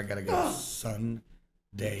that? Do I got to go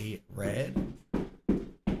Sunday red?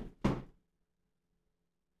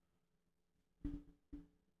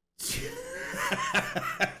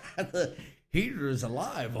 The heater is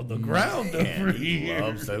alive on the ground over here. He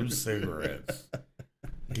loves those cigarettes.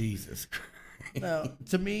 Jesus Christ. Now,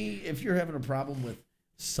 to me, if you're having a problem with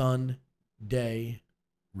sun, day,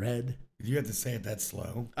 red, You have to say it that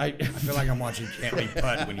slow. I feel like I'm watching Can't Be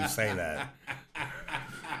Putt when you say that.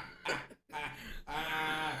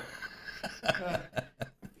 I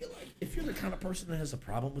feel like if you're the kind of person that has a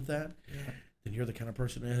problem with that, then you're the kind of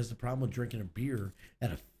person that has the problem with drinking a beer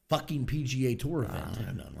at a fucking PGA Tour event. I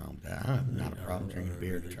have nothing wrong with that. I have not a problem drinking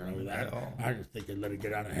beer at the tournament at all. I just think they let it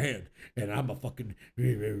get out of hand, and I'm a fucking.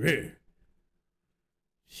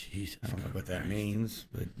 Jesus, I don't know what that means,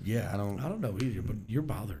 but yeah, I don't know either, but you're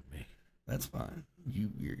bothering me. That's fine.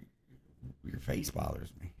 Your face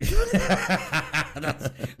bothers me.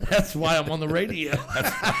 That's why I'm on the radio.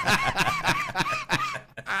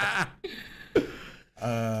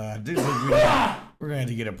 I do think we're going to have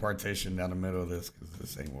to get a partition down the middle of this because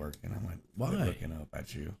this ain't working. I'm like, why? Looking up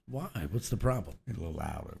at you. Why? What's the problem? It's a little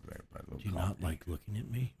loud over there. But a little Do you not like looking at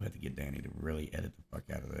me? We have to get Danny to really edit the fuck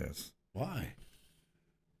out of this. Why?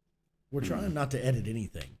 We're trying not to edit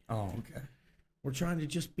anything. Oh, okay. We're trying to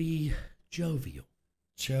just be jovial.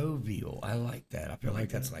 Jovial. I like that. I feel like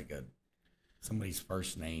that's like somebody's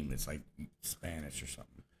first name that's like Spanish or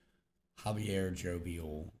something. Javier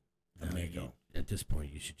Jovial Amigo. At this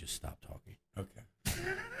point, you should just stop talking. Okay.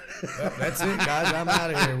 Well, that's it, guys. I'm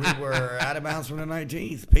out of here. We were out of bounds from the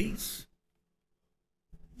 19th. Peace.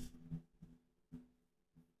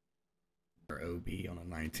 OB on a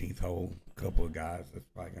 19th hole. A couple of guys that's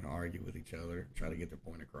probably going to argue with each other, try to get their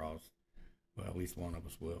point across. Well, at least one of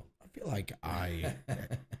us will. I feel like I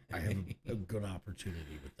have a good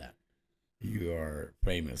opportunity with that. You are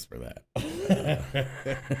famous for that.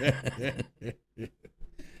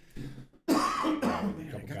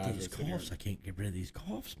 I got these coughs. I can't get rid of these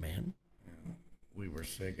coughs, man. Yeah. We were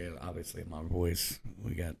sick. Obviously, my voice.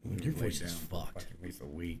 Your voice is fucked. At least a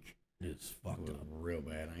week. It's fucked up. Real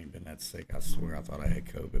bad. I ain't been that sick. I swear I thought I had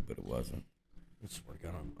COVID, but it wasn't. I swear to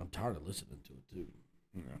God, I'm tired of listening to it, too.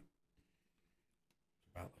 Yeah. It's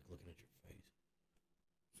about like looking at your face.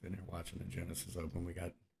 Sitting there watching the Genesis Open. We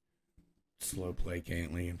got slow play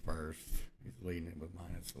Cantley in first. He's leading it with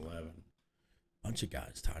 -11. Bunch of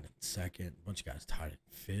guys tied in second. Bunch of guys tied in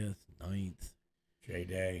fifth, ninth. J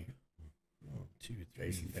Day. 1, 2, 3,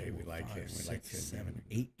 Jason Day, we like him. We like 6, him. 7,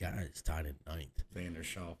 8 guys tied in ninth. Xander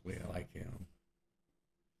Schauffele, I like him.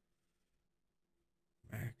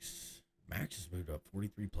 Max has moved up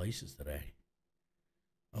 43 places today.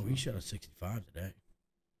 Oh, he shot a 65 today.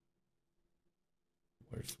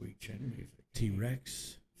 Where's Sweet Chin Music?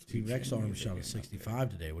 T-Rex Arm shot a 65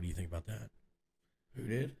 today. What do you think about that? Who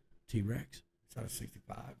did? T-Rex. Shot a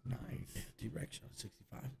 65. Nice. Yeah, T-Rex shot a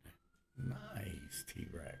 65 today. Nice,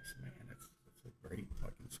 T-Rex, man. That's a great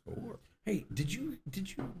fucking score. Hey, did you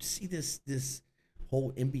see this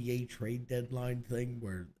whole NBA trade deadline thing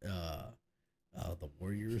where the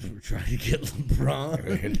Warriors were trying to get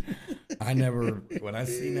LeBron? When I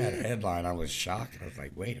seen that headline, I was shocked. I was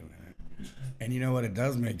like, wait a minute. And you know what? It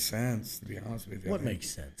does make sense, to be honest with you. What makes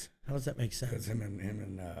sense? How does that make sense? Because him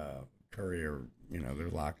and Curry are, they're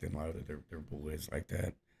locked in loaded. They're boys like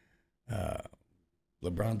that.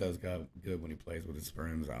 LeBron does go good when he plays with his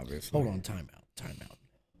friends, obviously. Hold on, time out.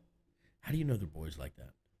 How do you know they're boys like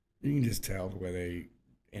that? You can just tell the way they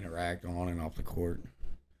interact on and off the court.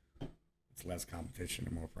 It's less competition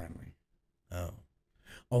and more friendly.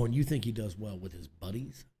 Oh, and you think he does well with his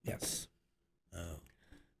buddies? Yes. Oh.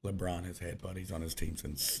 LeBron has had buddies on his team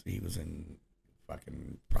since he was in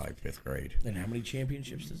fucking probably 5th grade. And how many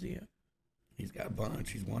championships does he have? He's got a bunch.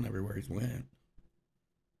 He's won everywhere he's went.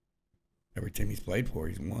 Every team he's played for,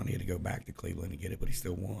 he's won. He had to go back to Cleveland to get it, but he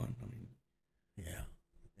still won. I mean, yeah.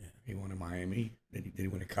 He won in Miami. Did he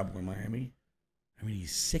win a couple in Miami? I mean,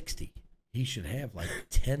 he's 60. He should have like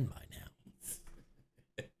 10 by now.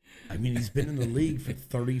 I mean, he's been in the league for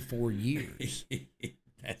 34 years.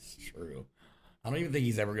 That's true. I don't even think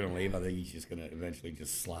he's ever going to leave. I think he's just going to eventually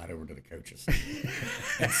just slide over to the coaches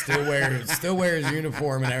and still wear his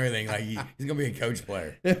uniform and everything. Like he's going to be a coach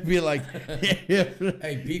player. It'd be like,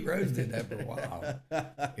 hey, Pete Rose did that for a while.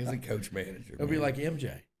 He was a coach manager. It'd be like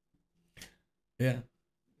MJ. Yeah.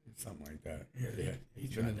 Something like that. Yeah.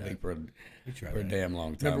 He's been in the league for a damn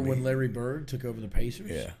long time. Remember when Larry Bird took over the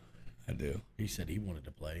Pacers? Yeah, I do. He said he wanted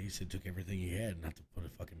to play. He said took everything he had not to put a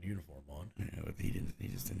fucking uniform on. Yeah, but he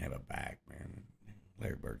just didn't have a back, man.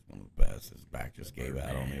 Larry Bird's one of the best. His back just gave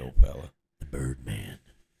out on the old fella. The Bird man.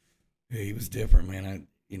 Yeah, he was different, man.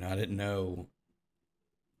 I didn't know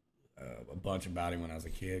a bunch about him when I was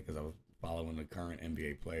a kid because I was following the current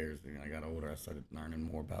NBA players. And I got older, I started learning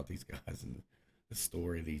more about these guys and the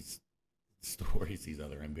stories these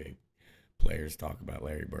other NBA players talk about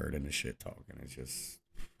Larry Bird and the shit talk, and it's just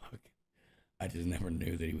I just never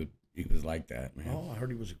knew that he was like that, man. Oh, I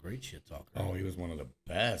heard he was a great shit talker. Oh, he was one of the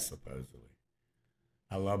best, supposedly.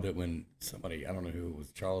 I loved it when somebody, I don't know who it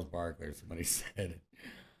was, Charles Barkley or somebody said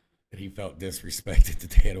that he felt disrespected that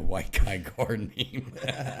they had a white guy guarding him.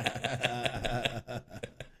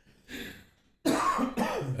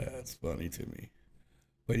 That's funny to me.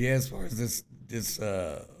 But yeah, as far as this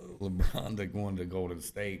LeBron going to Golden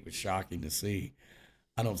State was shocking to see.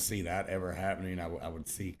 I don't see that ever happening. I would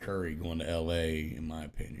see Curry going to L.A. in my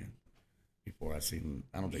opinion. Before I see him,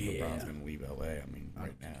 I don't think LeBron's going to leave L.A. I mean,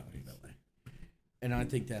 right now. And I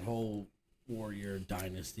think that whole Warrior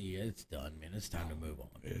dynasty, it's done, man. It's time to move on.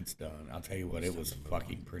 It's done. I'll tell you what, it was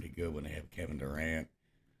fucking pretty good when they had Kevin Durant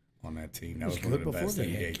on that team. That was one of the best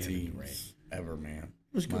NBA teams ever, man.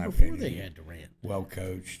 It was good before they had Durant. Well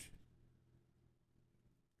coached.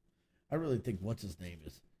 I really think what's his name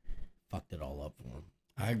is fucked it all up for him.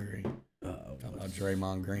 I agree. Talking about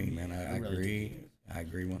Draymond Green, man. I agree. I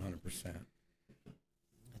agree 100%. I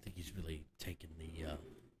think he's really taken the.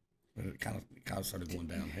 But it kind of started going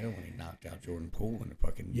downhill when he knocked out Jordan Poole in the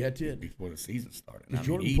fucking it did before the season started.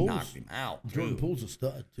 He knocked him out. Jordan Poole's a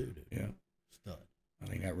stud too, dude. Yeah, stud. I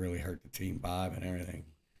think that really hurt the team vibe and everything.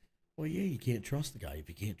 Well, yeah, you can't trust the guy. If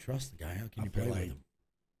you can't trust the guy, how can you play with him?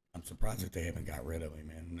 I'm surprised that they haven't got rid of him,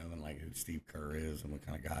 man. Knowing like who Steve Kerr is and what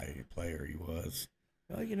kind of player he was.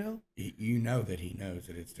 Well, you know that he knows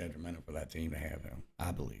that it's detrimental for that team to have him.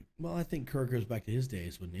 I believe. Well, I think Kerr goes back to his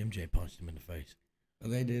days when MJ punched him in the face.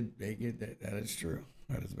 Well, they did. They get that. That is true.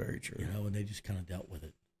 That is very true. And they just kind of dealt with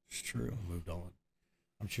it. It's true. And moved on.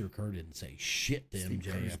 I'm sure Kerr didn't say shit to Steve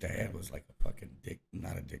MJ. Kerr's dad was like a fucking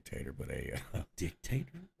not a dictator, but a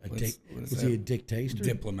dictator. Was he a dictator?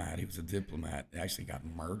 Diplomat. He was a diplomat. He actually got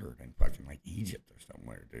murdered in fucking like Egypt or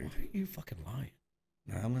somewhere, dude. Why are you fucking lying?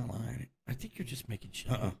 No, I'm not lying. I think you're just making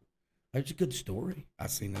shit up. That's a good story. I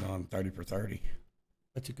seen it on 30 for 30.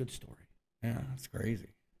 That's a good story. Yeah, it's crazy.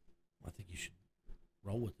 I think you should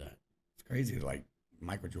roll with that. It's crazy. Like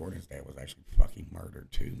Michael Jordan's dad was actually fucking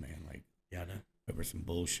murdered too, man. Like, yeah, I know. Over some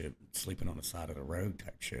bullshit, sleeping on the side of the road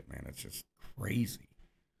type shit, man. It's just crazy.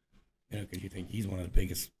 Because you think he's one of the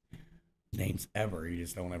biggest names ever. You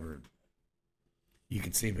just don't ever. You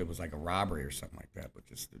could see if it was like a robbery or something like that, but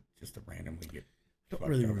just to randomly get. I don't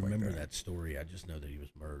really remember that story. I just know that he was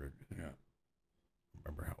murdered. Yeah. I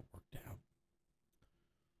remember how it worked out.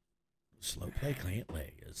 Slow play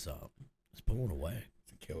Cantlay is pulling away.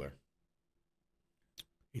 It's a killer.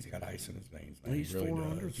 He's got ice in his veins. Well, he's really 4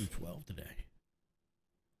 under through 12 today.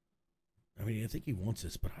 I mean, I think he wants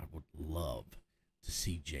this, but I would love to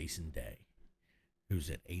see Jason Day, who's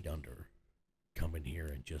at 8 under, come in here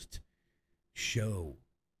and just show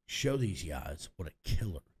these guys what a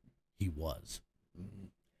killer he was. Mm-hmm.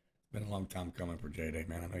 It's been a long time coming for J-Day,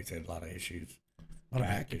 man. I know he's had a lot of issues. A lot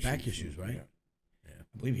of back issues, right? Yeah.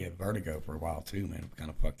 I believe he had vertigo for a while, too, man. It kind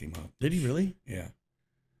of fucked him up. Did he really? Yeah.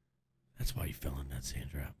 That's why he fell in that sand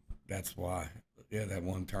trap. That's why. Yeah, that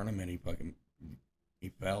one tournament, he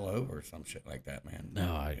fell over or some shit like that, man.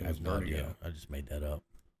 No, I have no idea. I just made that up.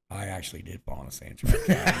 I actually did fall in a sand trap.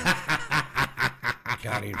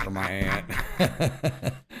 Got him for my aunt.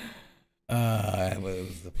 It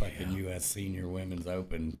was the fucking U.S. Senior Women's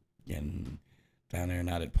Open and down there,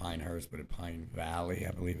 not at Pinehurst, but at Pine Valley,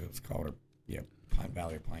 I believe it was called. Or Pine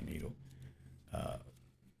Valley or Pine Needle.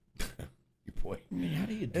 Your boy. I mean, how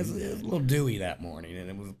do you do that? It was a little dewy that morning, and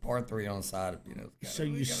it was a par 3 on the side. So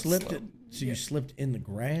you slipped it. So you slipped in the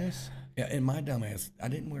grass. Yeah, and my dumbass, I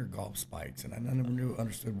didn't wear golf spikes, and I never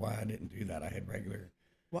understood why I didn't do that. I had regular.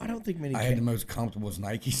 Well, I don't think many. I had the most comfortable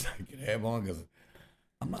Nikes I could have on because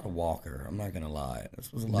I'm not a walker. I'm not gonna lie.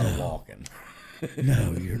 This was a lot of walking.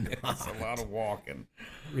 No, you're not. It's a lot of walking.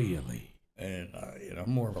 Really? And, I'm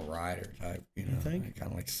more of a rider type, You think? I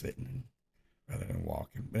kind of like sitting rather than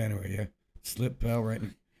walking. But anyway, yeah, slip fell right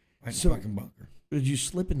in the fucking bunker. Did you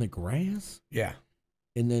slip in the grass? Yeah.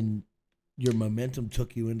 And then your momentum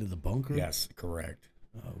took you into the bunker? Yes, correct.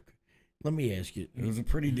 Oh, okay. Let me ask you. It was a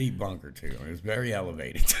pretty deep bunker, too. It was very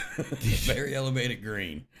elevated. Very elevated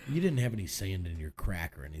green. You didn't have any sand in your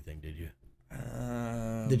crack or anything, did you?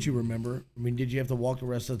 Did you remember? I mean, did you have to walk the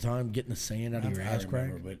rest of the time getting the sand out of your ass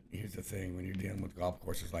crack? But here's the thing. When you're dealing with golf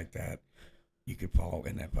courses like that, you could fall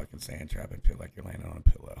in that fucking sand trap and feel like you're laying on a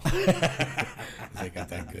pillow. They got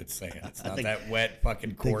that good sand. It's not that wet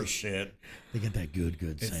fucking coarse shit. They got that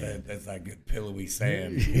good sand. That's that good pillowy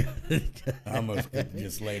sand. I almost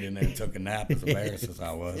just laid in there and took a nap as embarrassed as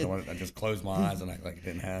I was. I just closed my eyes and act like it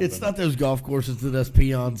didn't happen. It's not those golf courses that us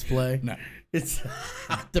peons play. No. It's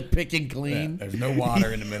the pick and clean. Yeah, there's no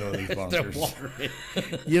water in the middle of these bunkers.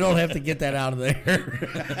 You don't have to get that out of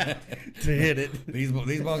there to hit it. These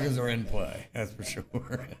bunkers are in play, that's for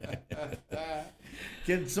sure.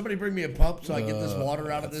 Can somebody bring me a pump so I get this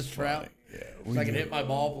water out of this trap? Yeah, so I can hit my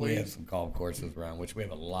ball, please. We have some golf courses around, which we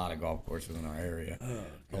have a lot of golf courses in our area.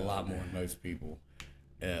 A lot more than most people.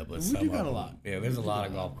 Yeah, but we do got a lot. Yeah, there's a lot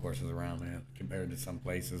of golf courses around, man, compared to some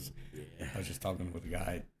places. Yeah. I was just talking with a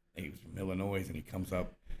guy. He was from Illinois, and he come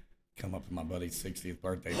up to my buddy's 60th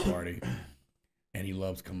birthday party, and he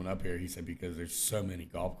loves coming up here. He said because there's so many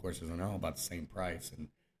golf courses, and they're all about the same price, and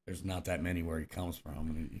there's not that many where he comes from,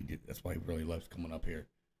 and that's why he really loves coming up here.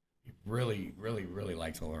 He really, really, really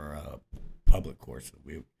likes all our public courses.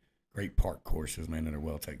 We have great park courses, man, that are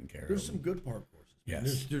well taken care of. There's some good park courses.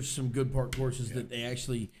 Yes. There's some good park courses that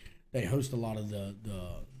they host a lot of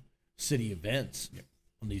the city events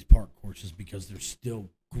on these park courses because they're still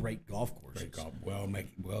great golf courses. Great golf,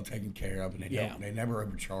 well taken care of, and they never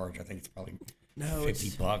overcharge. I think it's probably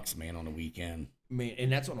 $50, man, on a weekend. Man, and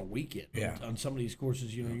that's on a weekend. Yeah. On some of these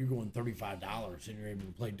courses, you're going $35, and you're able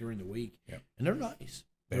to play during the week. Yeah. And they're nice.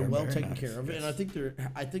 They're well taken care of, yes. and I think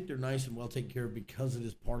they're nice and well taken care of because it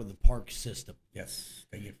is part of the park system. Yes,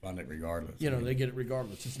 they get funded regardless. They get it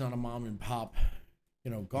regardless. It's not a mom and pop,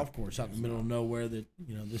 golf course out in the middle of nowhere that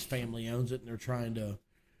this family owns it and they're trying to,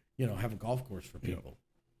 have a golf course for people.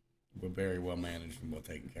 We're very well managed and well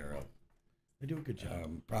taken care of. They do a good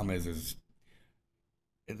job. Problem is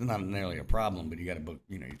it's not nearly a problem, but you got to book,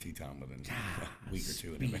 your tee time within a week or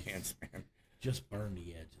two in advance, man. Just burned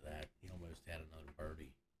the edge of that. He almost had another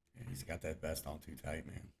birdie. Yeah, he's got that vest on too tight,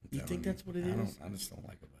 man. You think that's what it is? I just don't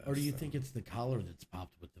like a vest. Or do you think it's the collar that's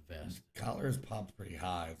popped with the vest? The collar is popped pretty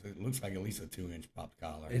high. It looks like at least a 2-inch popped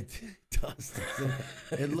collar. It does.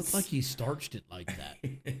 It looks like he starched it like that.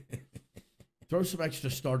 Throw some extra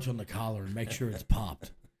starch on the collar and make sure it's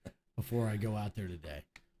popped before I go out there today.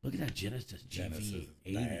 Look at that Genesis GV80,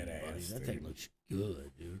 buddy. That thing looks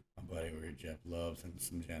good, dude. My buddy over here, Jeff, loves him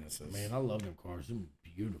some Genesis. Man, I love them cars. They're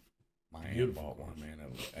beautiful. My aunt bought one, man,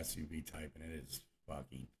 an SUV type, and it is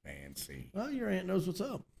fucking fancy. Well, your aunt knows what's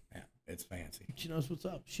up. Yeah, it's fancy. She knows what's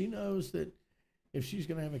up. She knows that if she's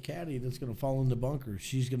going to have a caddy that's going to fall in the bunker,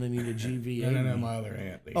 she's going to need a GV80. No, my other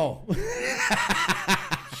aunt. Oh.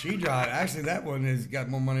 She drives. Actually, that one has got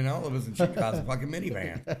more money than all of us, and she drives a fucking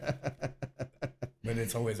minivan. But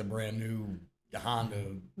it's always a brand new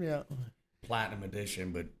Honda Platinum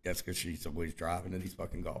Edition, but that's because she's always driving to these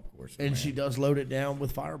fucking golf courses. And she does load it down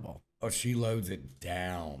with Fireball. Oh, she loads it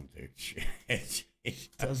down, dude. She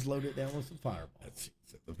does load it down with some Fireball.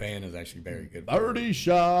 The van is actually very good. Birdie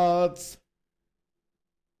shots.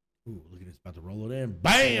 Ooh, look at this. About to roll it in.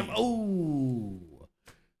 Bam! Ooh.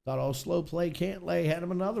 Thought all slow play can't lay. Had him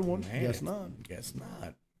another one. Man, Guess not. Guess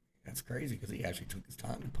not. That's crazy because he actually took his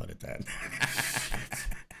time to put it that.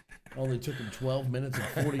 Only took him 12 minutes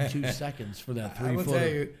and 42 seconds for that 3-footer. I will tell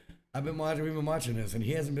you, we've been watching this, and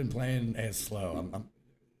he hasn't been playing as slow.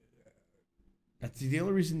 That's the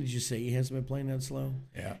only reason that you say he hasn't been playing that slow.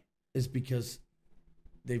 Yeah, is because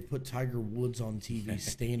they've put Tiger Woods on TV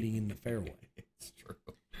standing in the fairway. It's true.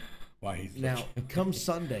 Why he's now come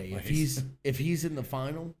Sunday if he's in the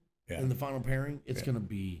final in the final pairing, it's gonna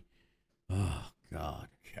be God,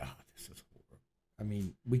 this is horrible. I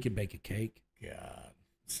mean, we could bake a cake. God,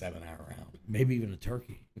 7-hour round, maybe even a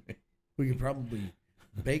turkey. We could probably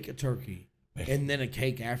bake a turkey and then a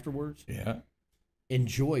cake afterwards. Yeah,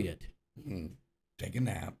 enjoy it. Take a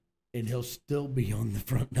nap. And he'll still be on the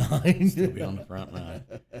front nine. Still be on the front nine.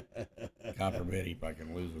 God forbid he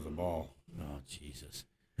fucking loses a ball. Oh, Jesus.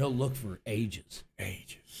 He'll look for ages.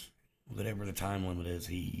 Whatever the time limit is,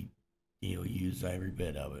 he'll use every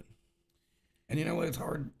bit of it. And you know what? It's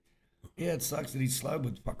hard. Yeah, it sucks that he's slow,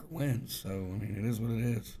 but fucker wins. So, I mean, it is what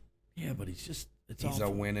it is. Yeah, but he's just It's He's awful.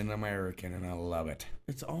 a winning American, and I love it.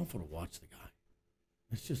 It's awful to watch the guy.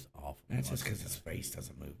 It's just awful. That's just because his face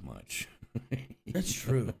doesn't move much. That's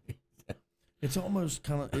true. It's almost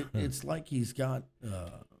kind of, it's like he's got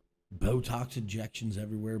Botox injections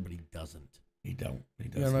everywhere, but he doesn't. He don't. He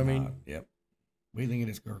does. You know what I mean? Yep. What do you think of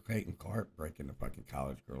this girl, Caitlin Clark, breaking the fucking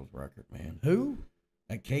college girls record, man? Who?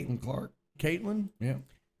 That Caitlin Clark? Caitlin? Yeah.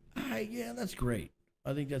 Yeah, that's great.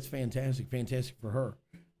 I think that's fantastic. Fantastic for her.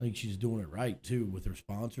 I think she's doing it right, too, with her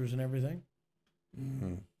sponsors and everything.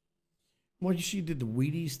 Mm-hmm. Well, she did the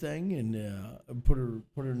Wheaties thing and put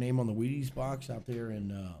her name on the Wheaties box out there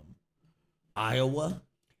in Iowa.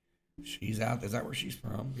 She's out. Is that where she's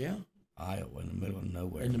from? Yeah. Iowa, in the middle of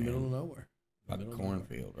nowhere. In the middle of nowhere. Like a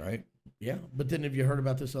cornfield, right? Yeah. But then have you heard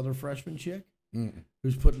about this other freshman chick Mm.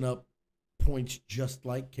 who's putting up points just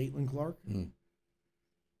like Caitlin Clark? Mm.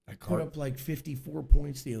 Put up like 54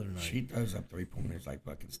 points the other night. She throws up 3-pointers like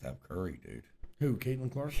fucking Steph Curry, dude. Who,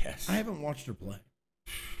 Caitlin Clark? Yes. I haven't watched her play.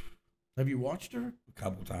 Have you watched her? A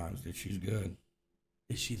couple times, dude. She's good.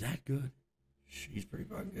 Is she that good? She's pretty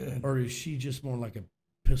fucking good. Or is she just more like a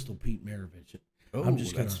Pistol Pete Maravich? Oh, I'm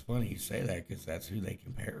just that's funny you say that because that's who they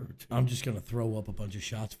compare her to. I'm just going to throw up a bunch of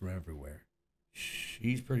shots from everywhere.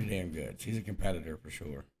 She's pretty damn good. She's a competitor for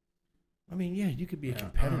sure. I mean, yeah, you could be a I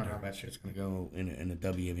don't competitor. know how that shit's going to go in the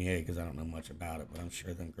WNBA because I don't know much about it, but I'm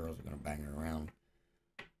sure them girls are going to bang her around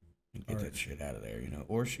and get that shit out of there, you know.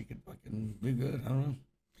 Or she could fucking do good. I don't know.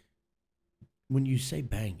 When you say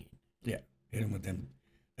banging. Yeah. Hit them with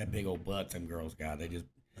that big old butt them girls got. They just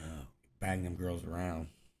bang them girls around.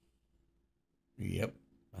 Yep.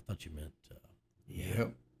 I thought you meant.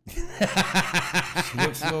 Yep. She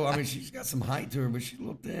looks a little, I mean, she's got some height to her, but she's a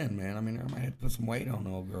little thin, man. I mean, I might have to put some weight on the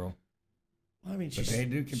old girl. Well, I mean, but they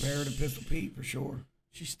do compare her to Pistol Pete for sure.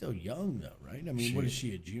 She's still young, though, right? I mean, what is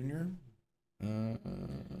she, a junior? I'm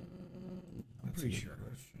pretty sure.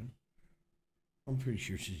 Question. I'm pretty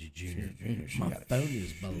sure she's a junior. She's a junior. My phone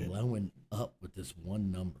is blowing up with this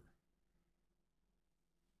one number.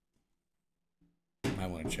 I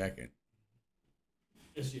want to check it.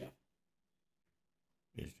 Yes, yeah.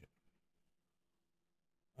 Yes,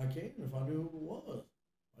 I can if I knew who it was.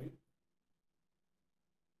 Right?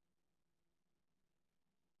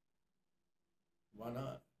 Why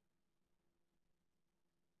not?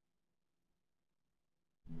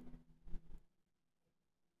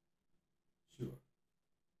 Sure.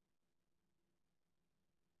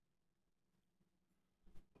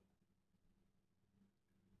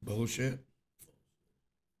 Bullshit.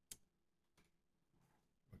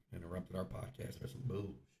 Interrupted our podcast for some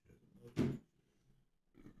bullshit.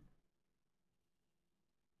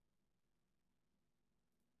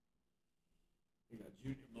 You got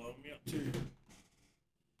Junior blowing me up too.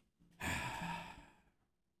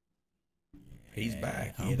 He's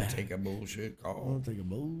back. He had to take a bullshit call. I'll take a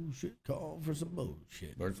bullshit call for some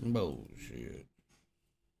bullshit. For some bullshit.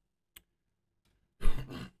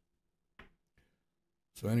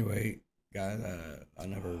 So anyway, guys, I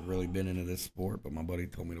never really been into this sport, but my buddy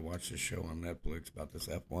told me to watch this show on Netflix about this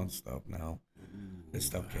F1 stuff now. This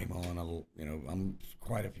stuff came on, I'm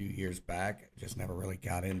quite a few years back, just never really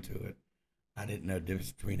got into it. I didn't know the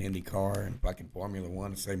difference between IndyCar and fucking Formula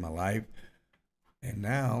One to save my life. And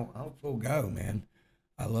now, I'll full go, man.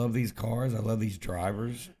 I love these cars. I love these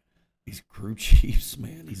drivers, these crew chiefs,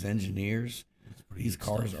 man, these engineers. These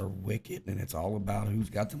cars are wicked, and it's all about who's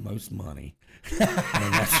got the most money. And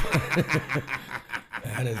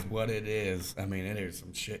that is what it is. I mean, there's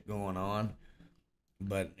some shit going on.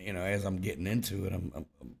 But, as I'm getting into it, I'm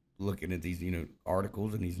looking at these,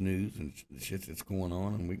 articles and these news and shit that's going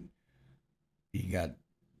on. And you got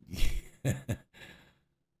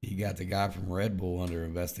the guy from Red Bull under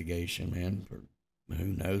investigation, man, for who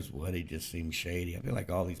knows what. He just seems shady. I feel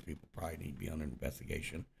like all these people probably need to be under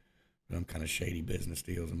investigation. Some kind of shady business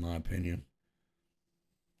deals, in my opinion.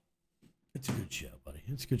 It's a good show, buddy.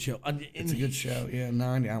 It's a good show. It's a good show. Yeah,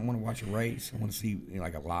 I want to watch a race. I want to see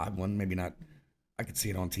like a live one. Maybe not. I could see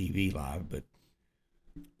it on TV live, but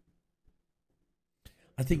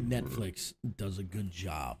I think Netflix does a good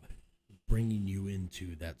job bringing you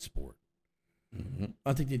into that sport. Mm-hmm.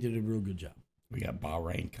 I think they did a real good job. We got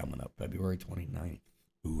Bahrain coming up February 29th.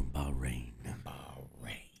 Ooh, Bahrain.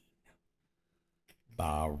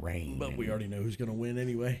 But we already know who's going to win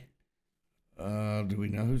anyway. Do we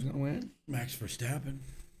know who's going to win? Max Verstappen.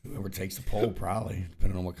 Whoever takes the pole, probably,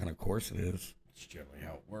 depending on what kind of course it is. That's generally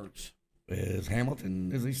how it works. Is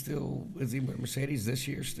Hamilton, is he with Mercedes this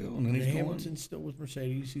year still? And then he's Hamilton's still with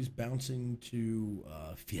Mercedes. He's bouncing to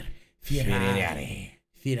Ferrari.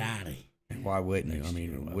 And why wouldn't you? I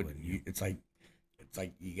mean, it's like it's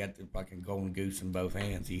like you got the fucking golden goose in both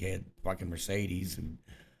hands. He had fucking Mercedes, who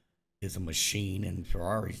is a machine, and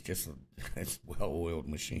Ferrari's just as well-oiled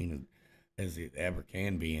machine as it ever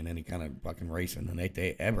can be in any kind of fucking racing than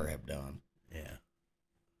they ever have done. Yeah.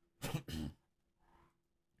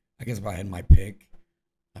 I guess if I had my pick,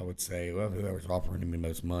 I would say, well, whoever's offering him the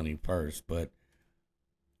most money first, but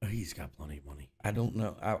he's got plenty of money. I don't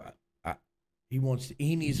know. He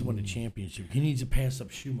needs to win a championship. He needs to pass up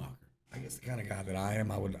Schumacher. I guess the kind of guy that I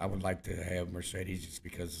am, I would like to have Mercedes just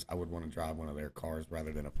because I would want to drive one of their cars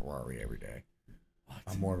rather than a Ferrari every day. What?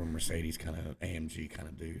 I'm more of a Mercedes kind of AMG kind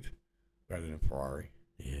of dude rather than Ferrari.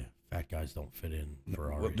 Yeah, fat guys don't fit in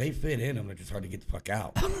Ferraris. Well, they fit in them. They're just hard to get the fuck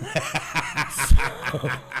out.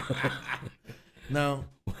 No.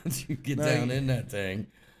 Once you get down in that thing,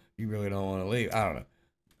 you really don't want to leave. I don't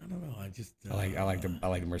know. I just I like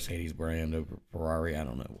the Mercedes brand over Ferrari. I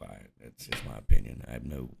don't know why. It's just my opinion. I have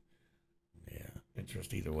no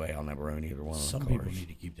interest either way. I'll never own either one of the cars. Some people need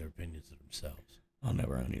to keep their opinions to themselves. I'll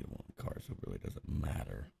never own either one of the cars, so it really doesn't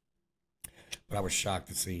matter. But I was shocked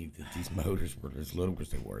to see that these motors were as little as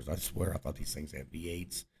they were. I swear I thought these things had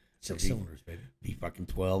V8s. 6 cylinders, baby. The fucking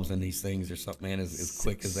 12s in these things or something, man, as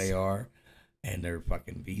quick as they are. And they're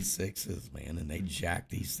fucking V6s, man. And they jack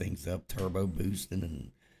these things up, turbo boosting.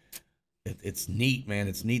 And it's neat, man.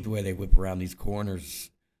 It's neat the way they whip around these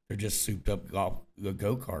corners. They're just souped up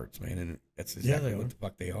go-karts, man. And that's exactly what the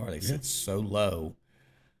fuck they are. They sit so low.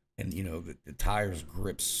 And, you know, the tires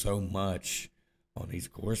grip so much on these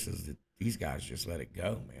courses that these guys just let it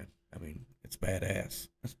go, man. I mean, it's badass.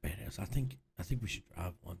 That's badass. I think we should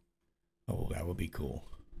drive one. Oh, that would be cool.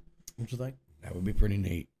 What you think? That would be pretty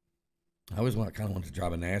neat. I always kind of want to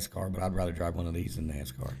drive a NASCAR, but I'd rather drive one of these than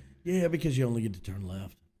NASCAR. Yeah, because you only get to turn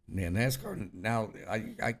left. Yeah, NASCAR, now,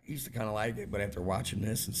 I used to kind of like it, but after watching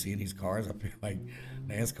this and seeing these cars, I feel like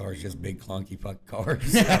NASCAR is just big, clunky fuck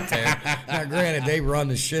cars out there. Now, granted, they run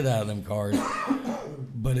the shit out of them cars,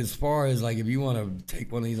 but as far as, like, if you want to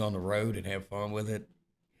take one of these on the road and have fun with it,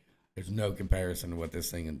 there's no comparison to what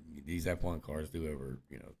this thing and these F1 cars do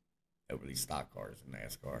over these stock cars in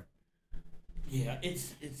NASCAR. Yeah,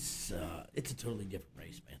 it's a totally different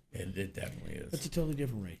race, man. It definitely is. It's a totally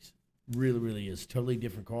different race. Really, really is. Totally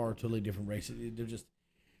different car, totally different race. They're just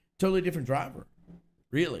totally different driver.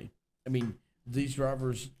 Really. I mean, these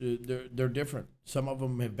drivers, they're different. Some of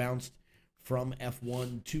them have bounced from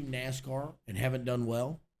F1 to NASCAR and haven't done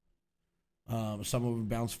well. Some of them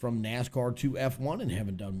bounced from NASCAR to F1 and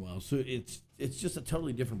haven't done well. So it's just a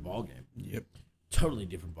totally different ballgame. Yep. Totally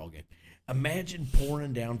different ballgame. Imagine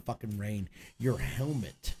pouring down fucking rain. Your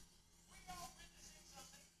helmet.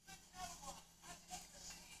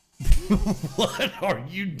 What are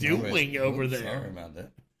you doing over there? Sorry about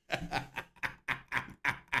that.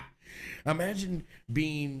 Imagine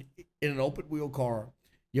being in an open wheel car.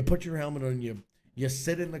 You put your helmet on, you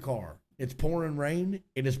sit in the car. It's pouring rain.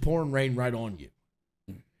 It is pouring rain right on you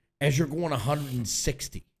as you're going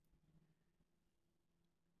 160.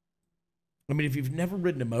 I mean, if you've never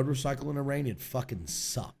ridden a motorcycle in the rain, it fucking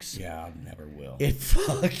sucks. Yeah, I never will. It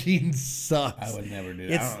fucking sucks. I would never do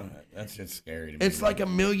that. That's just scary to me. It's like a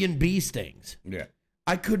million bee stings. Yeah.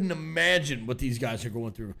 I couldn't imagine what these guys are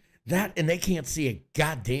going through. That, and they can't see a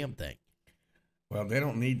goddamn thing. Well, they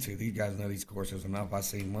don't need to. These guys know these courses enough. I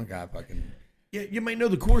seen one guy fucking Yeah, you may know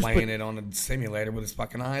the course, playing it on a simulator with his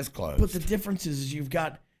fucking eyes closed. But the difference is you've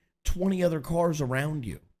got 20 other cars around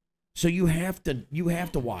you. So you have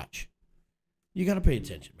to watch. You got to pay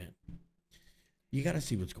attention, man. You got to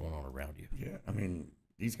see what's going on around you. Yeah, I mean,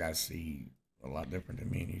 these guys see a lot different than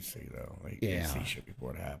me and you see, though. They see shit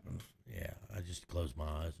before it happens. Yeah, I just close my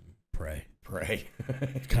eyes and pray. Pray.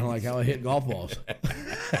 It's kind of like how I hit golf balls.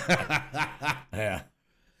 Yeah.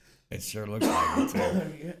 It sure looks like it,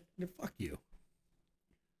 too. Yeah, fuck you.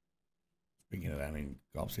 Speaking of that, I mean,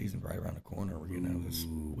 golf season's right around the corner. We're getting this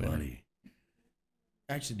buddy.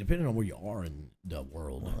 Actually, depending on where you are in the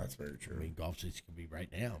world. Well, that's very true. I mean, golf season can be right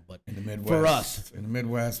now, but in the Midwest, for us, in the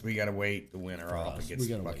Midwest, we got to wait the winter off. It gets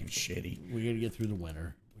fucking shitty. We got to get through the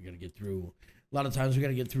winter. We got to get through. A lot of times, we got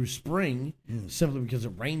to get through spring simply because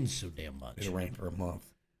it rains so damn much. It'll rain for a month,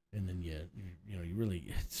 and then you really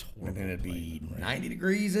it's horrible. And then it'd be 90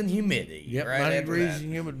 degrees and humidity. Yep, right 90 degrees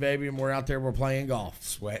and humid, baby, and we're out there. We're playing golf,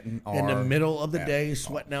 sweating in the middle of the day,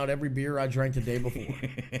 sweating out every beer I drank the day before.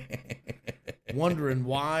 Wondering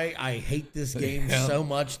why I hate this game so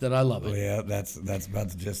much that I love it. Well, yeah, that's about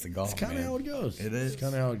the gist of golf. It's kind of how it goes. It is. It's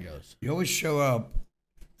kind of how it goes. You always show up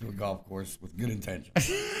to a golf course with good intentions.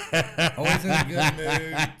 Always in a good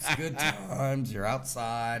mood. It's good times. You're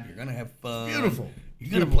outside. You're gonna have fun. Beautiful.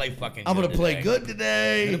 You're gonna play fucking. I'm gonna play today. good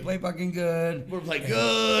today. You're gonna play fucking good. We're gonna play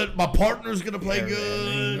good. My partner's gonna play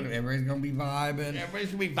good. Everybody's gonna be vibing. Everybody's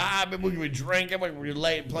gonna be vibing. We're gonna be drinking. We're gonna be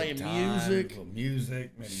playing music.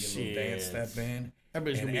 Music. Maybe get a little dance step in.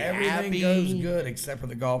 Everybody's gonna be everything happy. goes good except for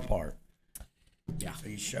the golf part. Yeah. So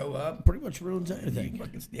you show up. Pretty much ruins everything.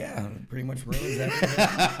 Yeah, pretty much ruins everything.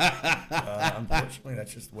 Unfortunately,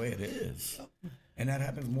 that's just the way it is. And that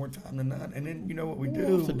happens more time than not. And then you know what we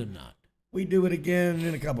do? Often than not. We do it again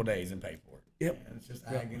in a couple days and pay for it. Yep. And it's just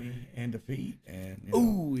agony and defeat. And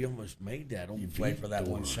ooh, he almost made that. You play for that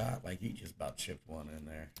one shot like he just about chipped one in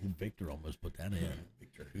there. Victor almost put that in.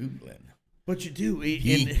 Victor Hooglin. But you do.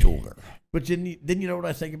 But then you know what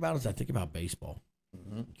I think about is I think about baseball.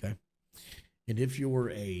 Mm-hmm. Okay. And if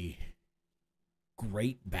you're a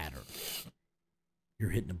great batter,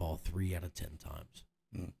 you're hitting the ball 3 out of 10 times.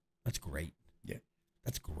 Mm. That's great. Yeah.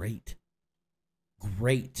 That's great.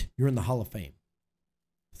 Great. You're in the Hall of Fame.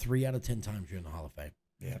 3 out of 10 times you're in the Hall of Fame.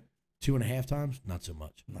 Yeah. 2.5 times, not so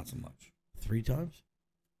much. Not so much. 3 times,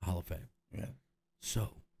 Hall of Fame. Yeah. So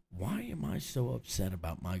why am I so upset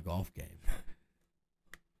about my golf game?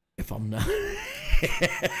 If I'm not,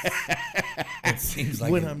 it seems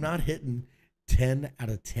like when I'm not hitting 10 out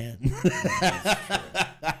of 10.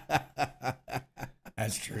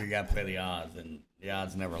 That's true. You got to play the odds, and the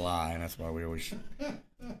odds never lie, and that's why we always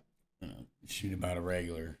shoot about a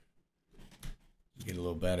regular. Get a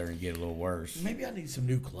little better and get a little worse. Maybe I need some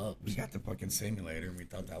new clubs. We got the fucking simulator, and we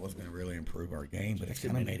thought that was going to really improve our game, but it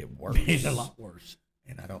kind of made it worse. Made it a lot worse.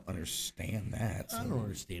 And I don't understand that. So. I don't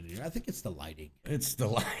understand it. I think it's the lighting. It's the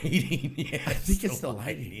lighting. Yeah, I think it's the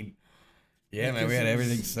lighting. Yeah, man, we had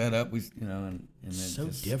everything set up. We, and then so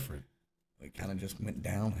just, different. It kind of just went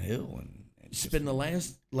downhill, and it's been the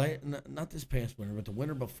last, not this past winter, but the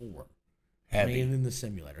winter before. Heavy. Playing in the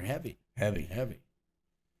simulator, heavy. At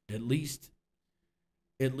least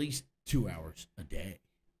 2 hours a day.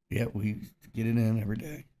 Yeah, we get it in every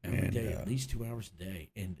day. Every day, at least 2 hours a day,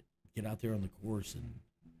 and get out there on the course and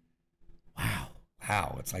wow,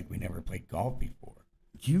 it's like we never played golf before.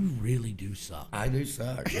 You really do suck. I do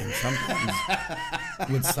suck, and sometimes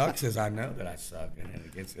what sucks is I know that I suck, and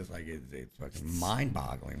it's fucking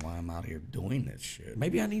mind-boggling why I'm out here doing this shit.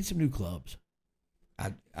 Maybe I need some new clubs.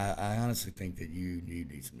 I honestly think that you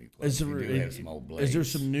need some new clubs. Is there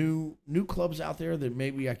some new clubs out there that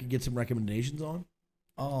maybe I could get some recommendations on?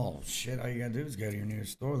 Oh, shit. All you got to do is go to your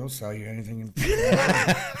nearest store. They'll sell you anything.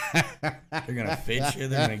 They're going to fit you.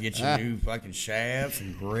 They're going to get you new fucking shafts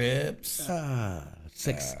and grips. $6,000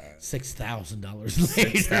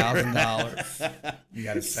 $6,000. You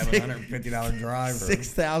got a $750 driver.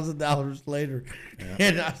 $6,000 later,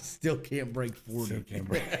 and I still can't break 40. Still can't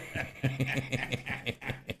break.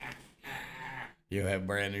 You'll have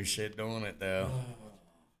brand new shit doing it, though.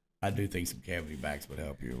 I do think some cavity backs would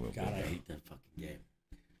help you a little bit. God, I hate that fucking game.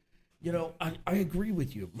 You know, I agree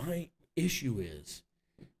with you. My issue is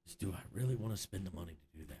do I really want to spend the money to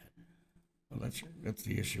do that? Well, that's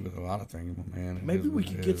the issue with a lot of things, man. Maybe we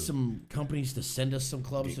could get some companies to send us some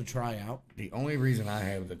clubs to try out. The only reason I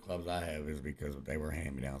have the clubs I have is because they were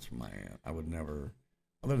hand-me-downs from my aunt. I would never,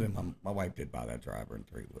 other than my wife did buy that driver in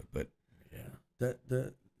Threewood, but yeah,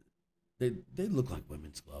 they look like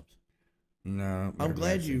women's clubs. No, I'm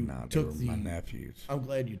glad you took my nephews. I'm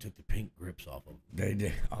glad you took the pink grips off them. They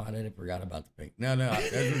did. Oh, I didn't forgot about the pink. No,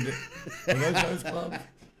 were those clubs?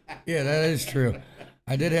 Yeah, that is true.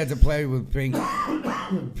 I did have to play with pink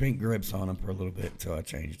grips on them for a little bit until I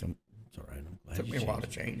changed them. It's all right. I'm glad it took me a while to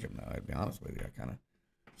change them, though. To be honest with you, I kind of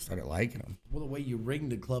started liking them. Well, the way you ring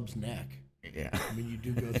the club's neck. Yeah. I mean, you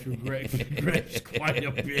do go through grips quite a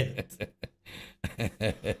bit.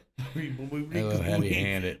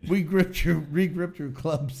 Heavy-handed. We re-gripped your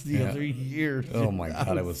clubs the other year. Oh my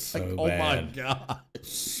God, it was so bad. Oh my God,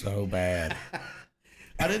 so bad.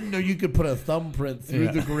 I didn't know you could put a thumbprint through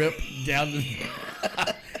the grip down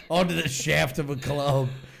onto the shaft of a club.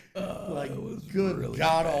 Good really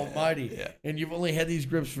God bad. Almighty! Yeah. And you've only had these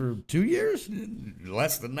grips for 2 years?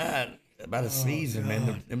 Less than that. About a season,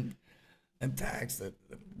 God. Man. Them tacks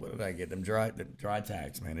what did I get? The dry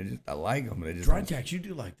tacks, man. I like them. They just dry tacks. You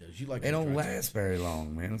do like those. You like. They don't last very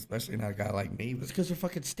long, man. Especially not a guy like me. It's because they're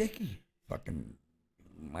fucking sticky. Fucking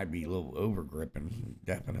might be a little over gripping.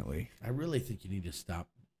 Definitely. I really think you need to stop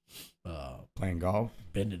playing golf,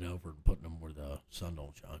 bending over and putting them where the sun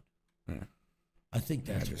don't shine. Yeah. I think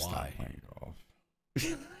that's why. Stop playing golf.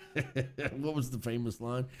 What was the famous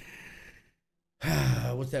line?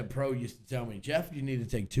 What's that pro used to tell me? Jeff, you need to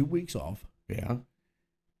take 2 weeks off. Yeah.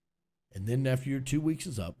 And then after your 2 weeks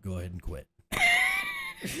is up, go ahead and quit.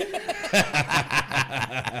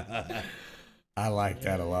 I like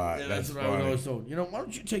that a lot. Yeah, that's what I was always told. Why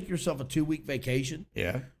don't you take yourself a 2-week vacation?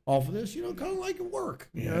 Yeah. Off of this, kind of like at work.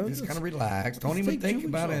 Yeah, just kind of relax. Don't even think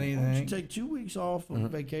about anything. Why don't you take 2 weeks off of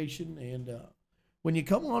vacation, and when you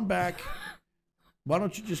come on back, why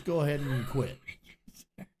don't you just go ahead and quit?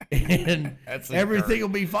 And everything will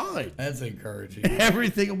be fine. That's encouraging.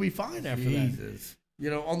 Everything will be fine after Jesus.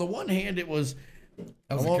 that. On the one hand, it was.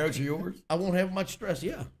 That was a coach of yours? I won't have much stress.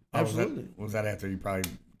 Yeah, absolutely. Was that after you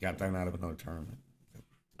probably got thrown out of another tournament?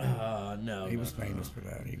 No. He was famous for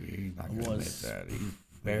that. He's not going to admit that. He's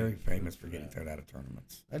very famous for getting thrown out of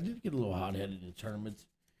tournaments. I did get a little hot-headed in tournaments.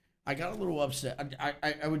 I got a little upset.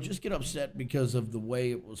 I would just get upset because of the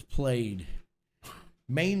way it was played,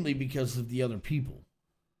 mainly because of the other people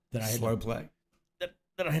that I had slow play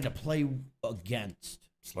that I had to play against.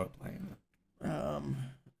 Slow play.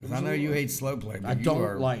 Because I know you hate slow play, but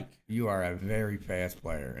you are a very fast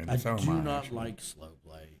player, and I do not like slow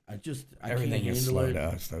play. Everything is slow to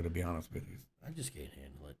us, though. To be honest with you, I just can't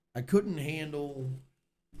handle it. I couldn't handle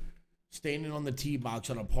standing on the tee box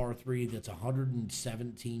on a par 3 that's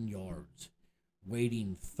 117 yards,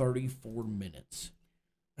 waiting 34 minutes.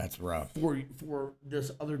 That's rough. For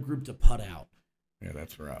this other group to putt out. Yeah,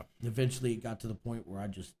 that's rough. Eventually, it got to the point where I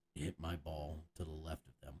just hit my ball to the left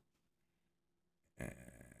of them.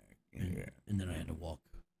 And then I had to walk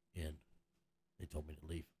in. They told me to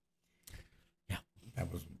leave. Yeah.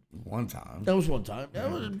 That was one time. That was one time. That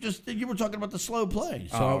was just, you were talking about the slow play,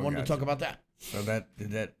 so I wanted to talk about that.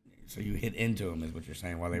 So you hit into them is what you're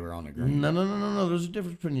saying while they were on the green? No. There's a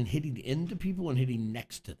difference between hitting into people and hitting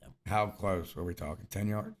next to them. How close were we talking? 10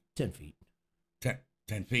 yards? 10 feet. 10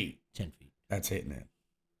 feet? 10 feet. That's hitting it.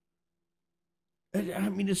 I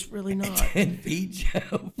mean, it's really not. 10 feet,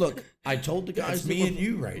 Joe. Look, I told the guys. It's me and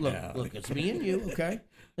you right now. Look, it's me and you, okay?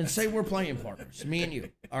 And say we're playing partners, me and you.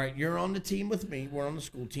 All right, you're on the team with me. We're on the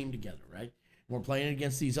school team together, right? We're playing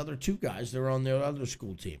against these other two guys. They're on their other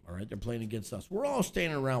school team, all right? They're playing against us. We're all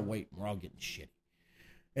standing around waiting. We're all getting shitty.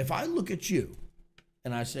 If I look at you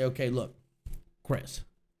and I say, okay, look, Chris,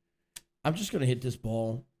 I'm just going to hit this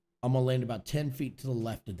ball. I'm going to land about 10 feet to the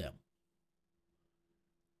left of them.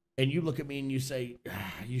 And you look at me and you say,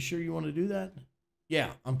 you sure you want to do that?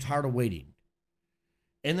 Yeah, I'm tired of waiting.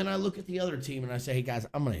 And then I look at the other team and I say, hey, guys,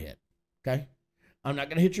 I'm going to hit, okay? I'm not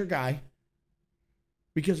going to hit your guy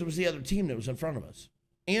because it was the other team that was in front of us.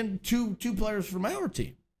 And two players from our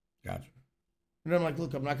team. Gotcha. And I'm like,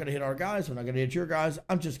 look, I'm not going to hit our guys. I'm not going to hit your guys.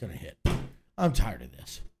 I'm just going to hit. I'm tired of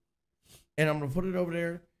this. And I'm going to put it over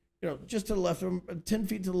there, just to the left of them, 10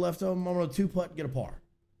 feet to the left of them. I'm going to 2-putt and get a par.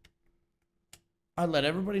 I let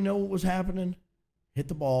everybody know what was happening, hit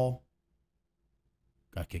the ball,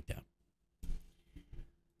 got kicked out.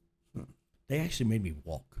 They actually made me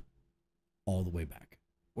walk all the way back.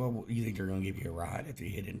 Well, you think they're going to give you a ride if you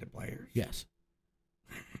hit into players? Yes.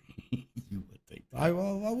 You would think that.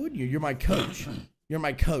 Why wouldn't you? You're my coach. You're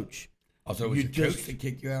my coach. Also, was your coach to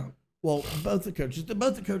kick you out? Well, both the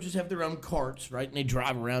coaches have their own carts, right? And they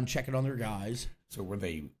drive around checking on their guys. So were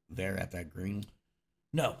they there at that green?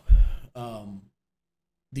 No.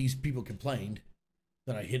 These people complained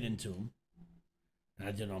that I hit into them, and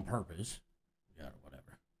I did it on purpose, or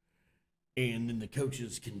whatever. And then the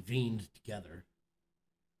coaches convened together,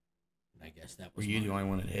 and I guess that was. Were you the only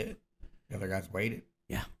one that hit? The other guys waited?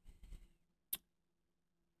 Yeah.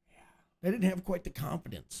 They didn't have quite the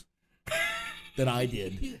confidence that I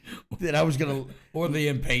did, that I was going to. Or the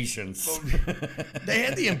impatience. They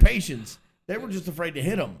had the impatience. They were just afraid to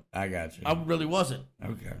hit them. I got you. I really wasn't.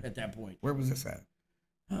 Okay. At that point. Where was this at?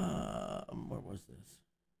 Where was this?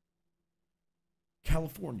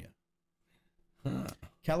 California. Huh.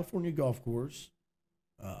 California golf course.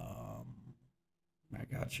 I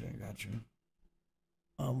got you.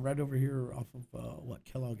 Right over here off of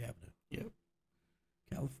Kellogg Avenue. Yep.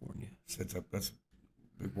 California. Sits up. That's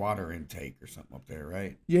the water intake or something up there,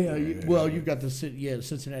 right? Yeah. You've got the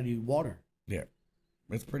Cincinnati water. Yeah.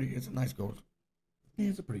 It's a nice course. Yeah,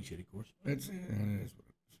 it's a pretty shitty course. It is what it is.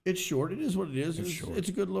 It's short. It is what it is. It's short. It's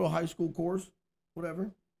a good little high school course. Whatever.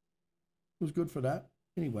 It was good for that.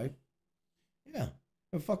 Anyway. Yeah.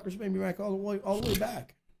 The fuckers made me walk all the way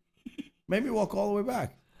back. Made me walk all the way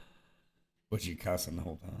back. Was you cussing the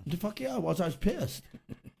whole time? The fuck yeah, I was pissed.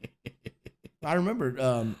 I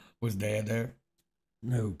remember. Was Dad there?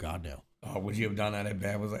 No, God no. Oh, would you have done that if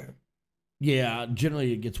Dad was there? Yeah,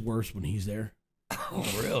 generally it gets worse when he's there. Oh,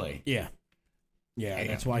 really? Yeah. Yeah, damn.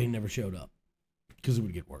 That's why he never showed up. Because it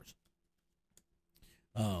would get worse.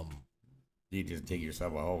 You just dig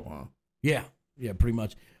yourself a hole, huh? Yeah, pretty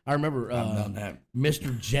much. I remember I've done that.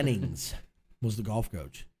 Mr. Jennings was the golf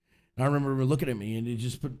coach. And I remember looking at me and he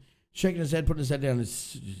just shaking his head, putting his head down.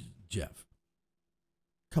 It's Jeff.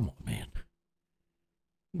 Come on, man.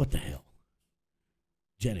 What the hell?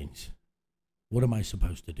 Jennings, what am I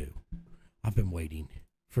supposed to do? I've been waiting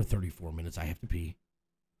for 34 minutes. I have to pee.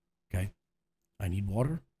 Okay? I need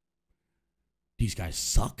water. These guys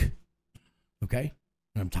suck. Okay?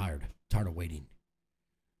 And I'm tired. Tired of waiting.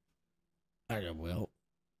 Well,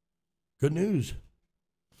 good news.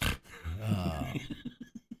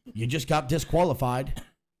 You just got disqualified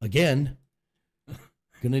again.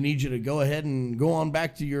 Gonna need you to go ahead and go on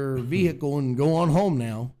back to your vehicle and go on home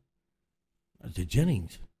now. I said,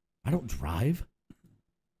 Jennings, I don't drive.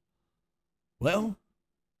 Well,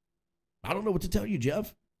 I don't know what to tell you,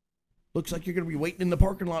 Jeff. Looks like you're gonna be waiting in the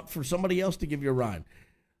parking lot for somebody else to give you a ride.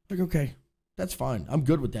 Like, okay, that's fine. I'm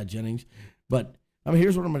good with that, Jennings. But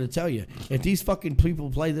here's what I'm gonna tell you. If these fucking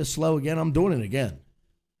people play this slow again, I'm doing it again.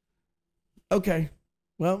 Okay.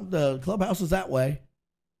 Well, the clubhouse is that way.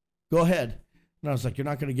 Go ahead. And I was like, you're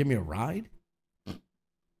not going to give me a ride?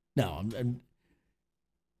 No.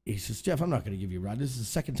 He says, Jeff, I'm not going to give you a ride. This is the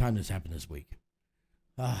second time this happened this week.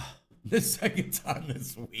 The second time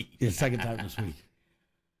this week. The second time this week.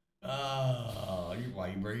 Oh, why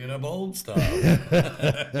you bringing up old stuff? I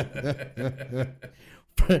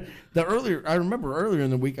remember earlier in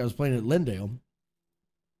the week I was playing at Lindale.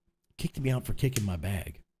 Kicked me out for kicking my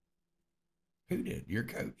bag. Who did? Your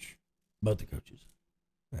coach? Both the coaches.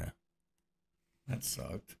 Yeah. That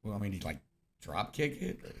sucked. Well, I mean, he like drop kick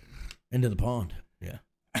it? Into the pond. Yeah.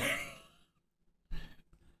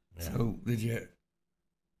 So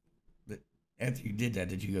after you did that,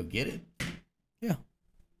 did you go get it? Yeah.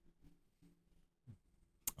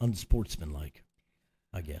 Unsportsmanlike,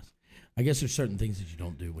 I guess. I guess there's certain things that you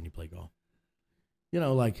don't do when you play golf. You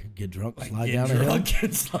know, like get drunk, Like slide get down a hill. drunk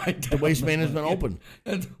and slide down The waste management open.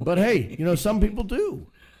 But hey, you know, some people do.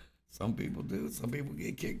 Some people do. Some people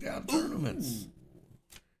get kicked out of tournaments.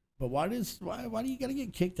 But why do you got to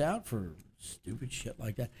get kicked out for stupid shit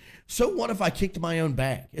like that? So what if I kicked my own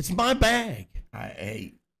bag? It's my bag.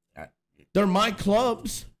 They're my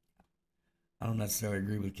clubs. I don't necessarily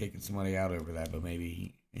agree with kicking somebody out over that, but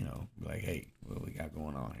maybe, you know, like, hey, what we got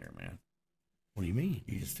going on here, man? What do you mean?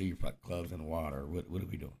 You just threw your clubs in the water. What are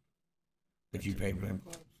we doing? Did you pay for them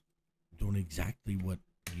clubs? Doing exactly what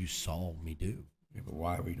you saw me do. Yeah, but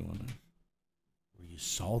why are we doing this? Where you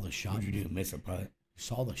saw the shot. What did you do? Miss a putt? You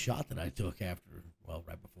saw the shot that I took after, well,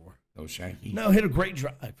 right before. Oh, Shanky? No, hit a great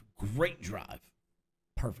drive. Great drive.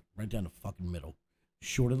 Perfect. Right down the fucking middle.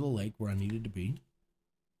 Short of the lake where I needed to be.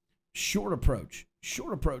 Short approach.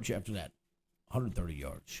 Short approach after that. 130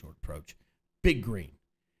 yards. Short approach. Big green.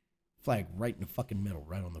 Flag right in the fucking middle.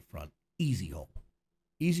 Right on the front. Easy hole.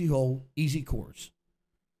 Easy hole. Easy course.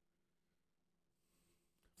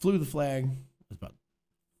 Flew the flag. It was about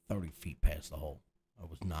 30 feet past the hole. I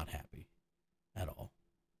was not happy at all.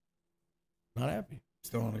 Not happy.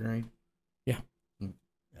 Still on the green? Yeah.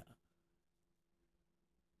 Yeah.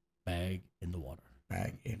 Bag in the water.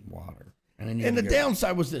 Bag in water. And the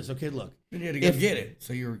downside was this. Okay, look. You had to go get it.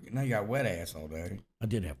 So now you got wet ass all day. I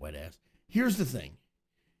did have wet ass. Here's the thing.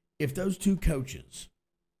 If those two coaches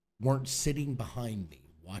weren't sitting behind me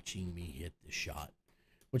watching me hit the shot,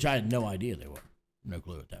 which I had no idea they were. No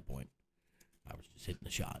clue at that point. I was just hitting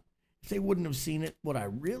the shot. If they wouldn't have seen it, would I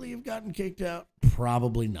really have gotten kicked out?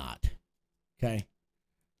 Probably not. Okay?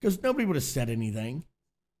 Because nobody would have said anything.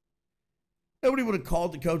 Nobody would have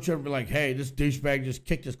called the coach over and be like, hey, this douchebag just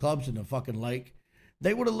kicked his clubs in the fucking lake.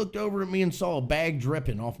 They would have looked over at me and saw a bag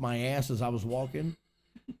dripping off my ass as I was walking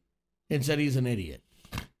and said he's an idiot.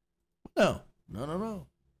 No.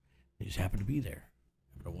 He just happened to be there.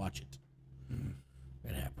 Happened to watch it.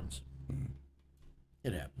 It happens.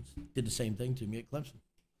 It happens. Did the same thing to me at Clemson.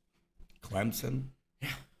 Clemson? Yeah.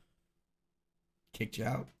 Kicked you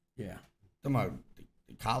out? Yeah. Talking about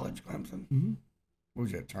the college Clemson? Mm-hmm. What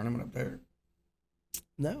was that, tournament up there?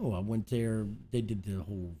 No, I went there. They did the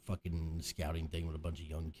whole fucking scouting thing with a bunch of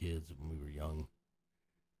young kids when we were young.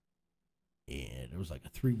 And it was like a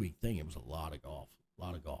 3-week thing. It was a lot of golf.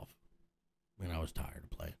 And I was tired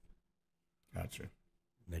of playing. Gotcha.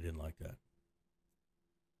 They didn't like that.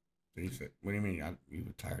 So you said, what do you mean? You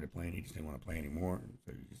were tired of playing? You just didn't want to play anymore?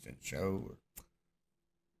 So you just didn't show? Or?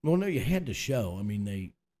 Well, no, you had to show. I mean,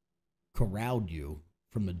 they corralled you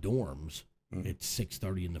from the dorms at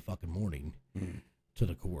 6:30 in the fucking morning to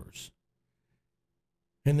the course.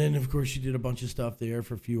 And then, of course, you did a bunch of stuff there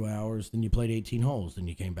for a few hours. Then you played 18 holes. Then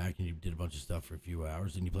you came back and you did a bunch of stuff for a few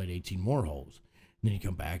hours. Then you played 18 more holes. And then you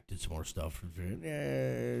come back, did some more stuff.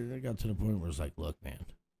 I got to the point where it's like, look, man,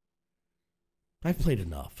 I've played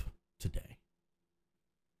enough today.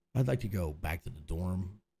 I'd like to go back to the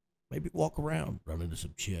dorm, maybe walk around, run into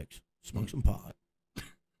some chicks, smoke some pot.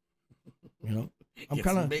 You know? I'm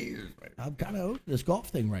kind of over this golf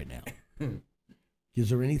thing right now. Is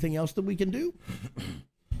there anything else that we can do?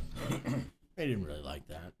 They didn't really like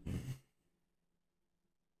that.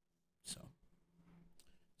 So,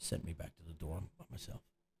 sent me back to the dorm by myself.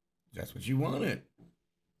 That's what you wanted.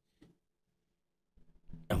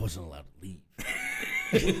 I wasn't allowed to leave.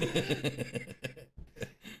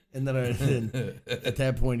 And then at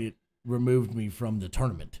that point, it removed me from the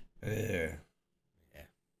tournament. Yeah. Yeah.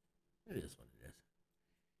 It is what it is.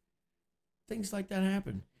 Things like that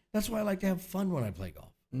happen. That's why I like to have fun when I play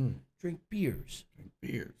golf. Drink beers.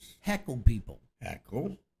 Heckle people.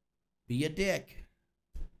 Heckle. Be a dick.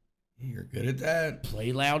 You're good at that.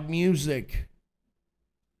 Play loud music.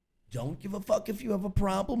 Don't give a fuck if you have a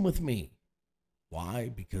problem with me.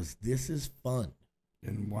 Why? Because this is fun.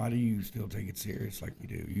 And why do you still take it serious like you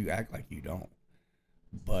do? You act like you don't.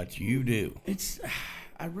 But you do.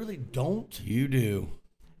 I really don't. You do.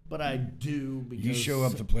 But I do because... You show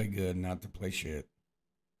up to play good, not to play shit.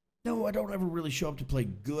 No, I don't ever really show up to play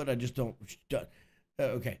good. I just don't...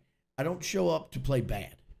 okay. I don't show up to play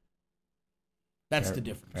bad. That's the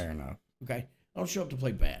difference. Fair enough. Okay? I don't show up to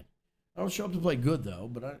play bad. I don't show up to play good, though,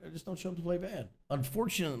 but I just don't show up to play bad.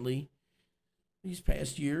 Unfortunately, these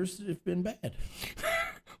past years have been bad.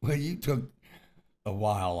 Well, you took a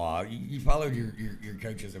while off. You followed your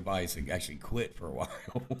coach's advice and actually quit for a while.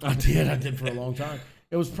 I did for a long time.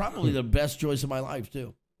 It was probably the best choice of my life,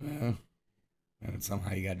 too. Yeah. And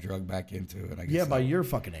somehow you got drugged back into it. I guess. Yeah, by your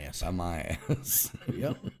fucking ass. By my ass.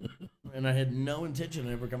 Yep. And I had no intention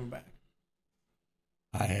of ever coming back.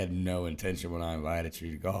 I had no intention when I invited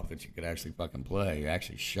you to golf that you could actually fucking play. You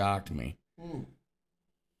actually shocked me.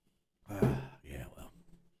 Yeah, well.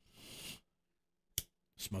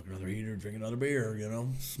 Smoke another heater, drink another beer, you know?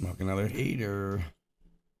 Smoke another heater.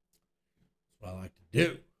 That's what I like to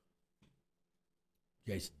do.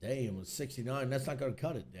 Jason Day was 69. That's not going to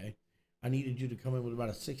cut it, Day. I needed you to come in with about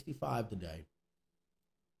a 65 today.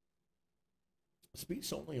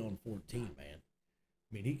 Speed's only on 14, man.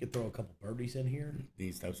 I mean, he could throw a couple birdies in here.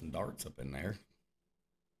 Needs to have some darts up in there.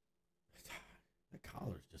 The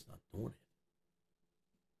collar's just not doing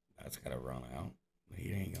it. That's got to run out.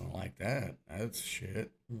 He ain't going to like that. That's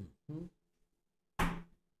shit. Mm-hmm.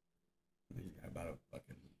 He's got about a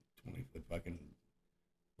fucking 20-foot fucking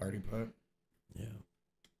birdie putt. Yeah.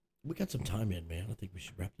 We got some time in, man. I think we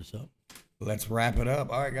should wrap this up. Let's wrap it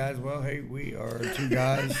up. All right, guys. Well, hey, we are two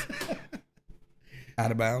guys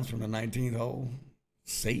out of bounds from the 19th hole.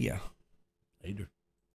 See ya. Later.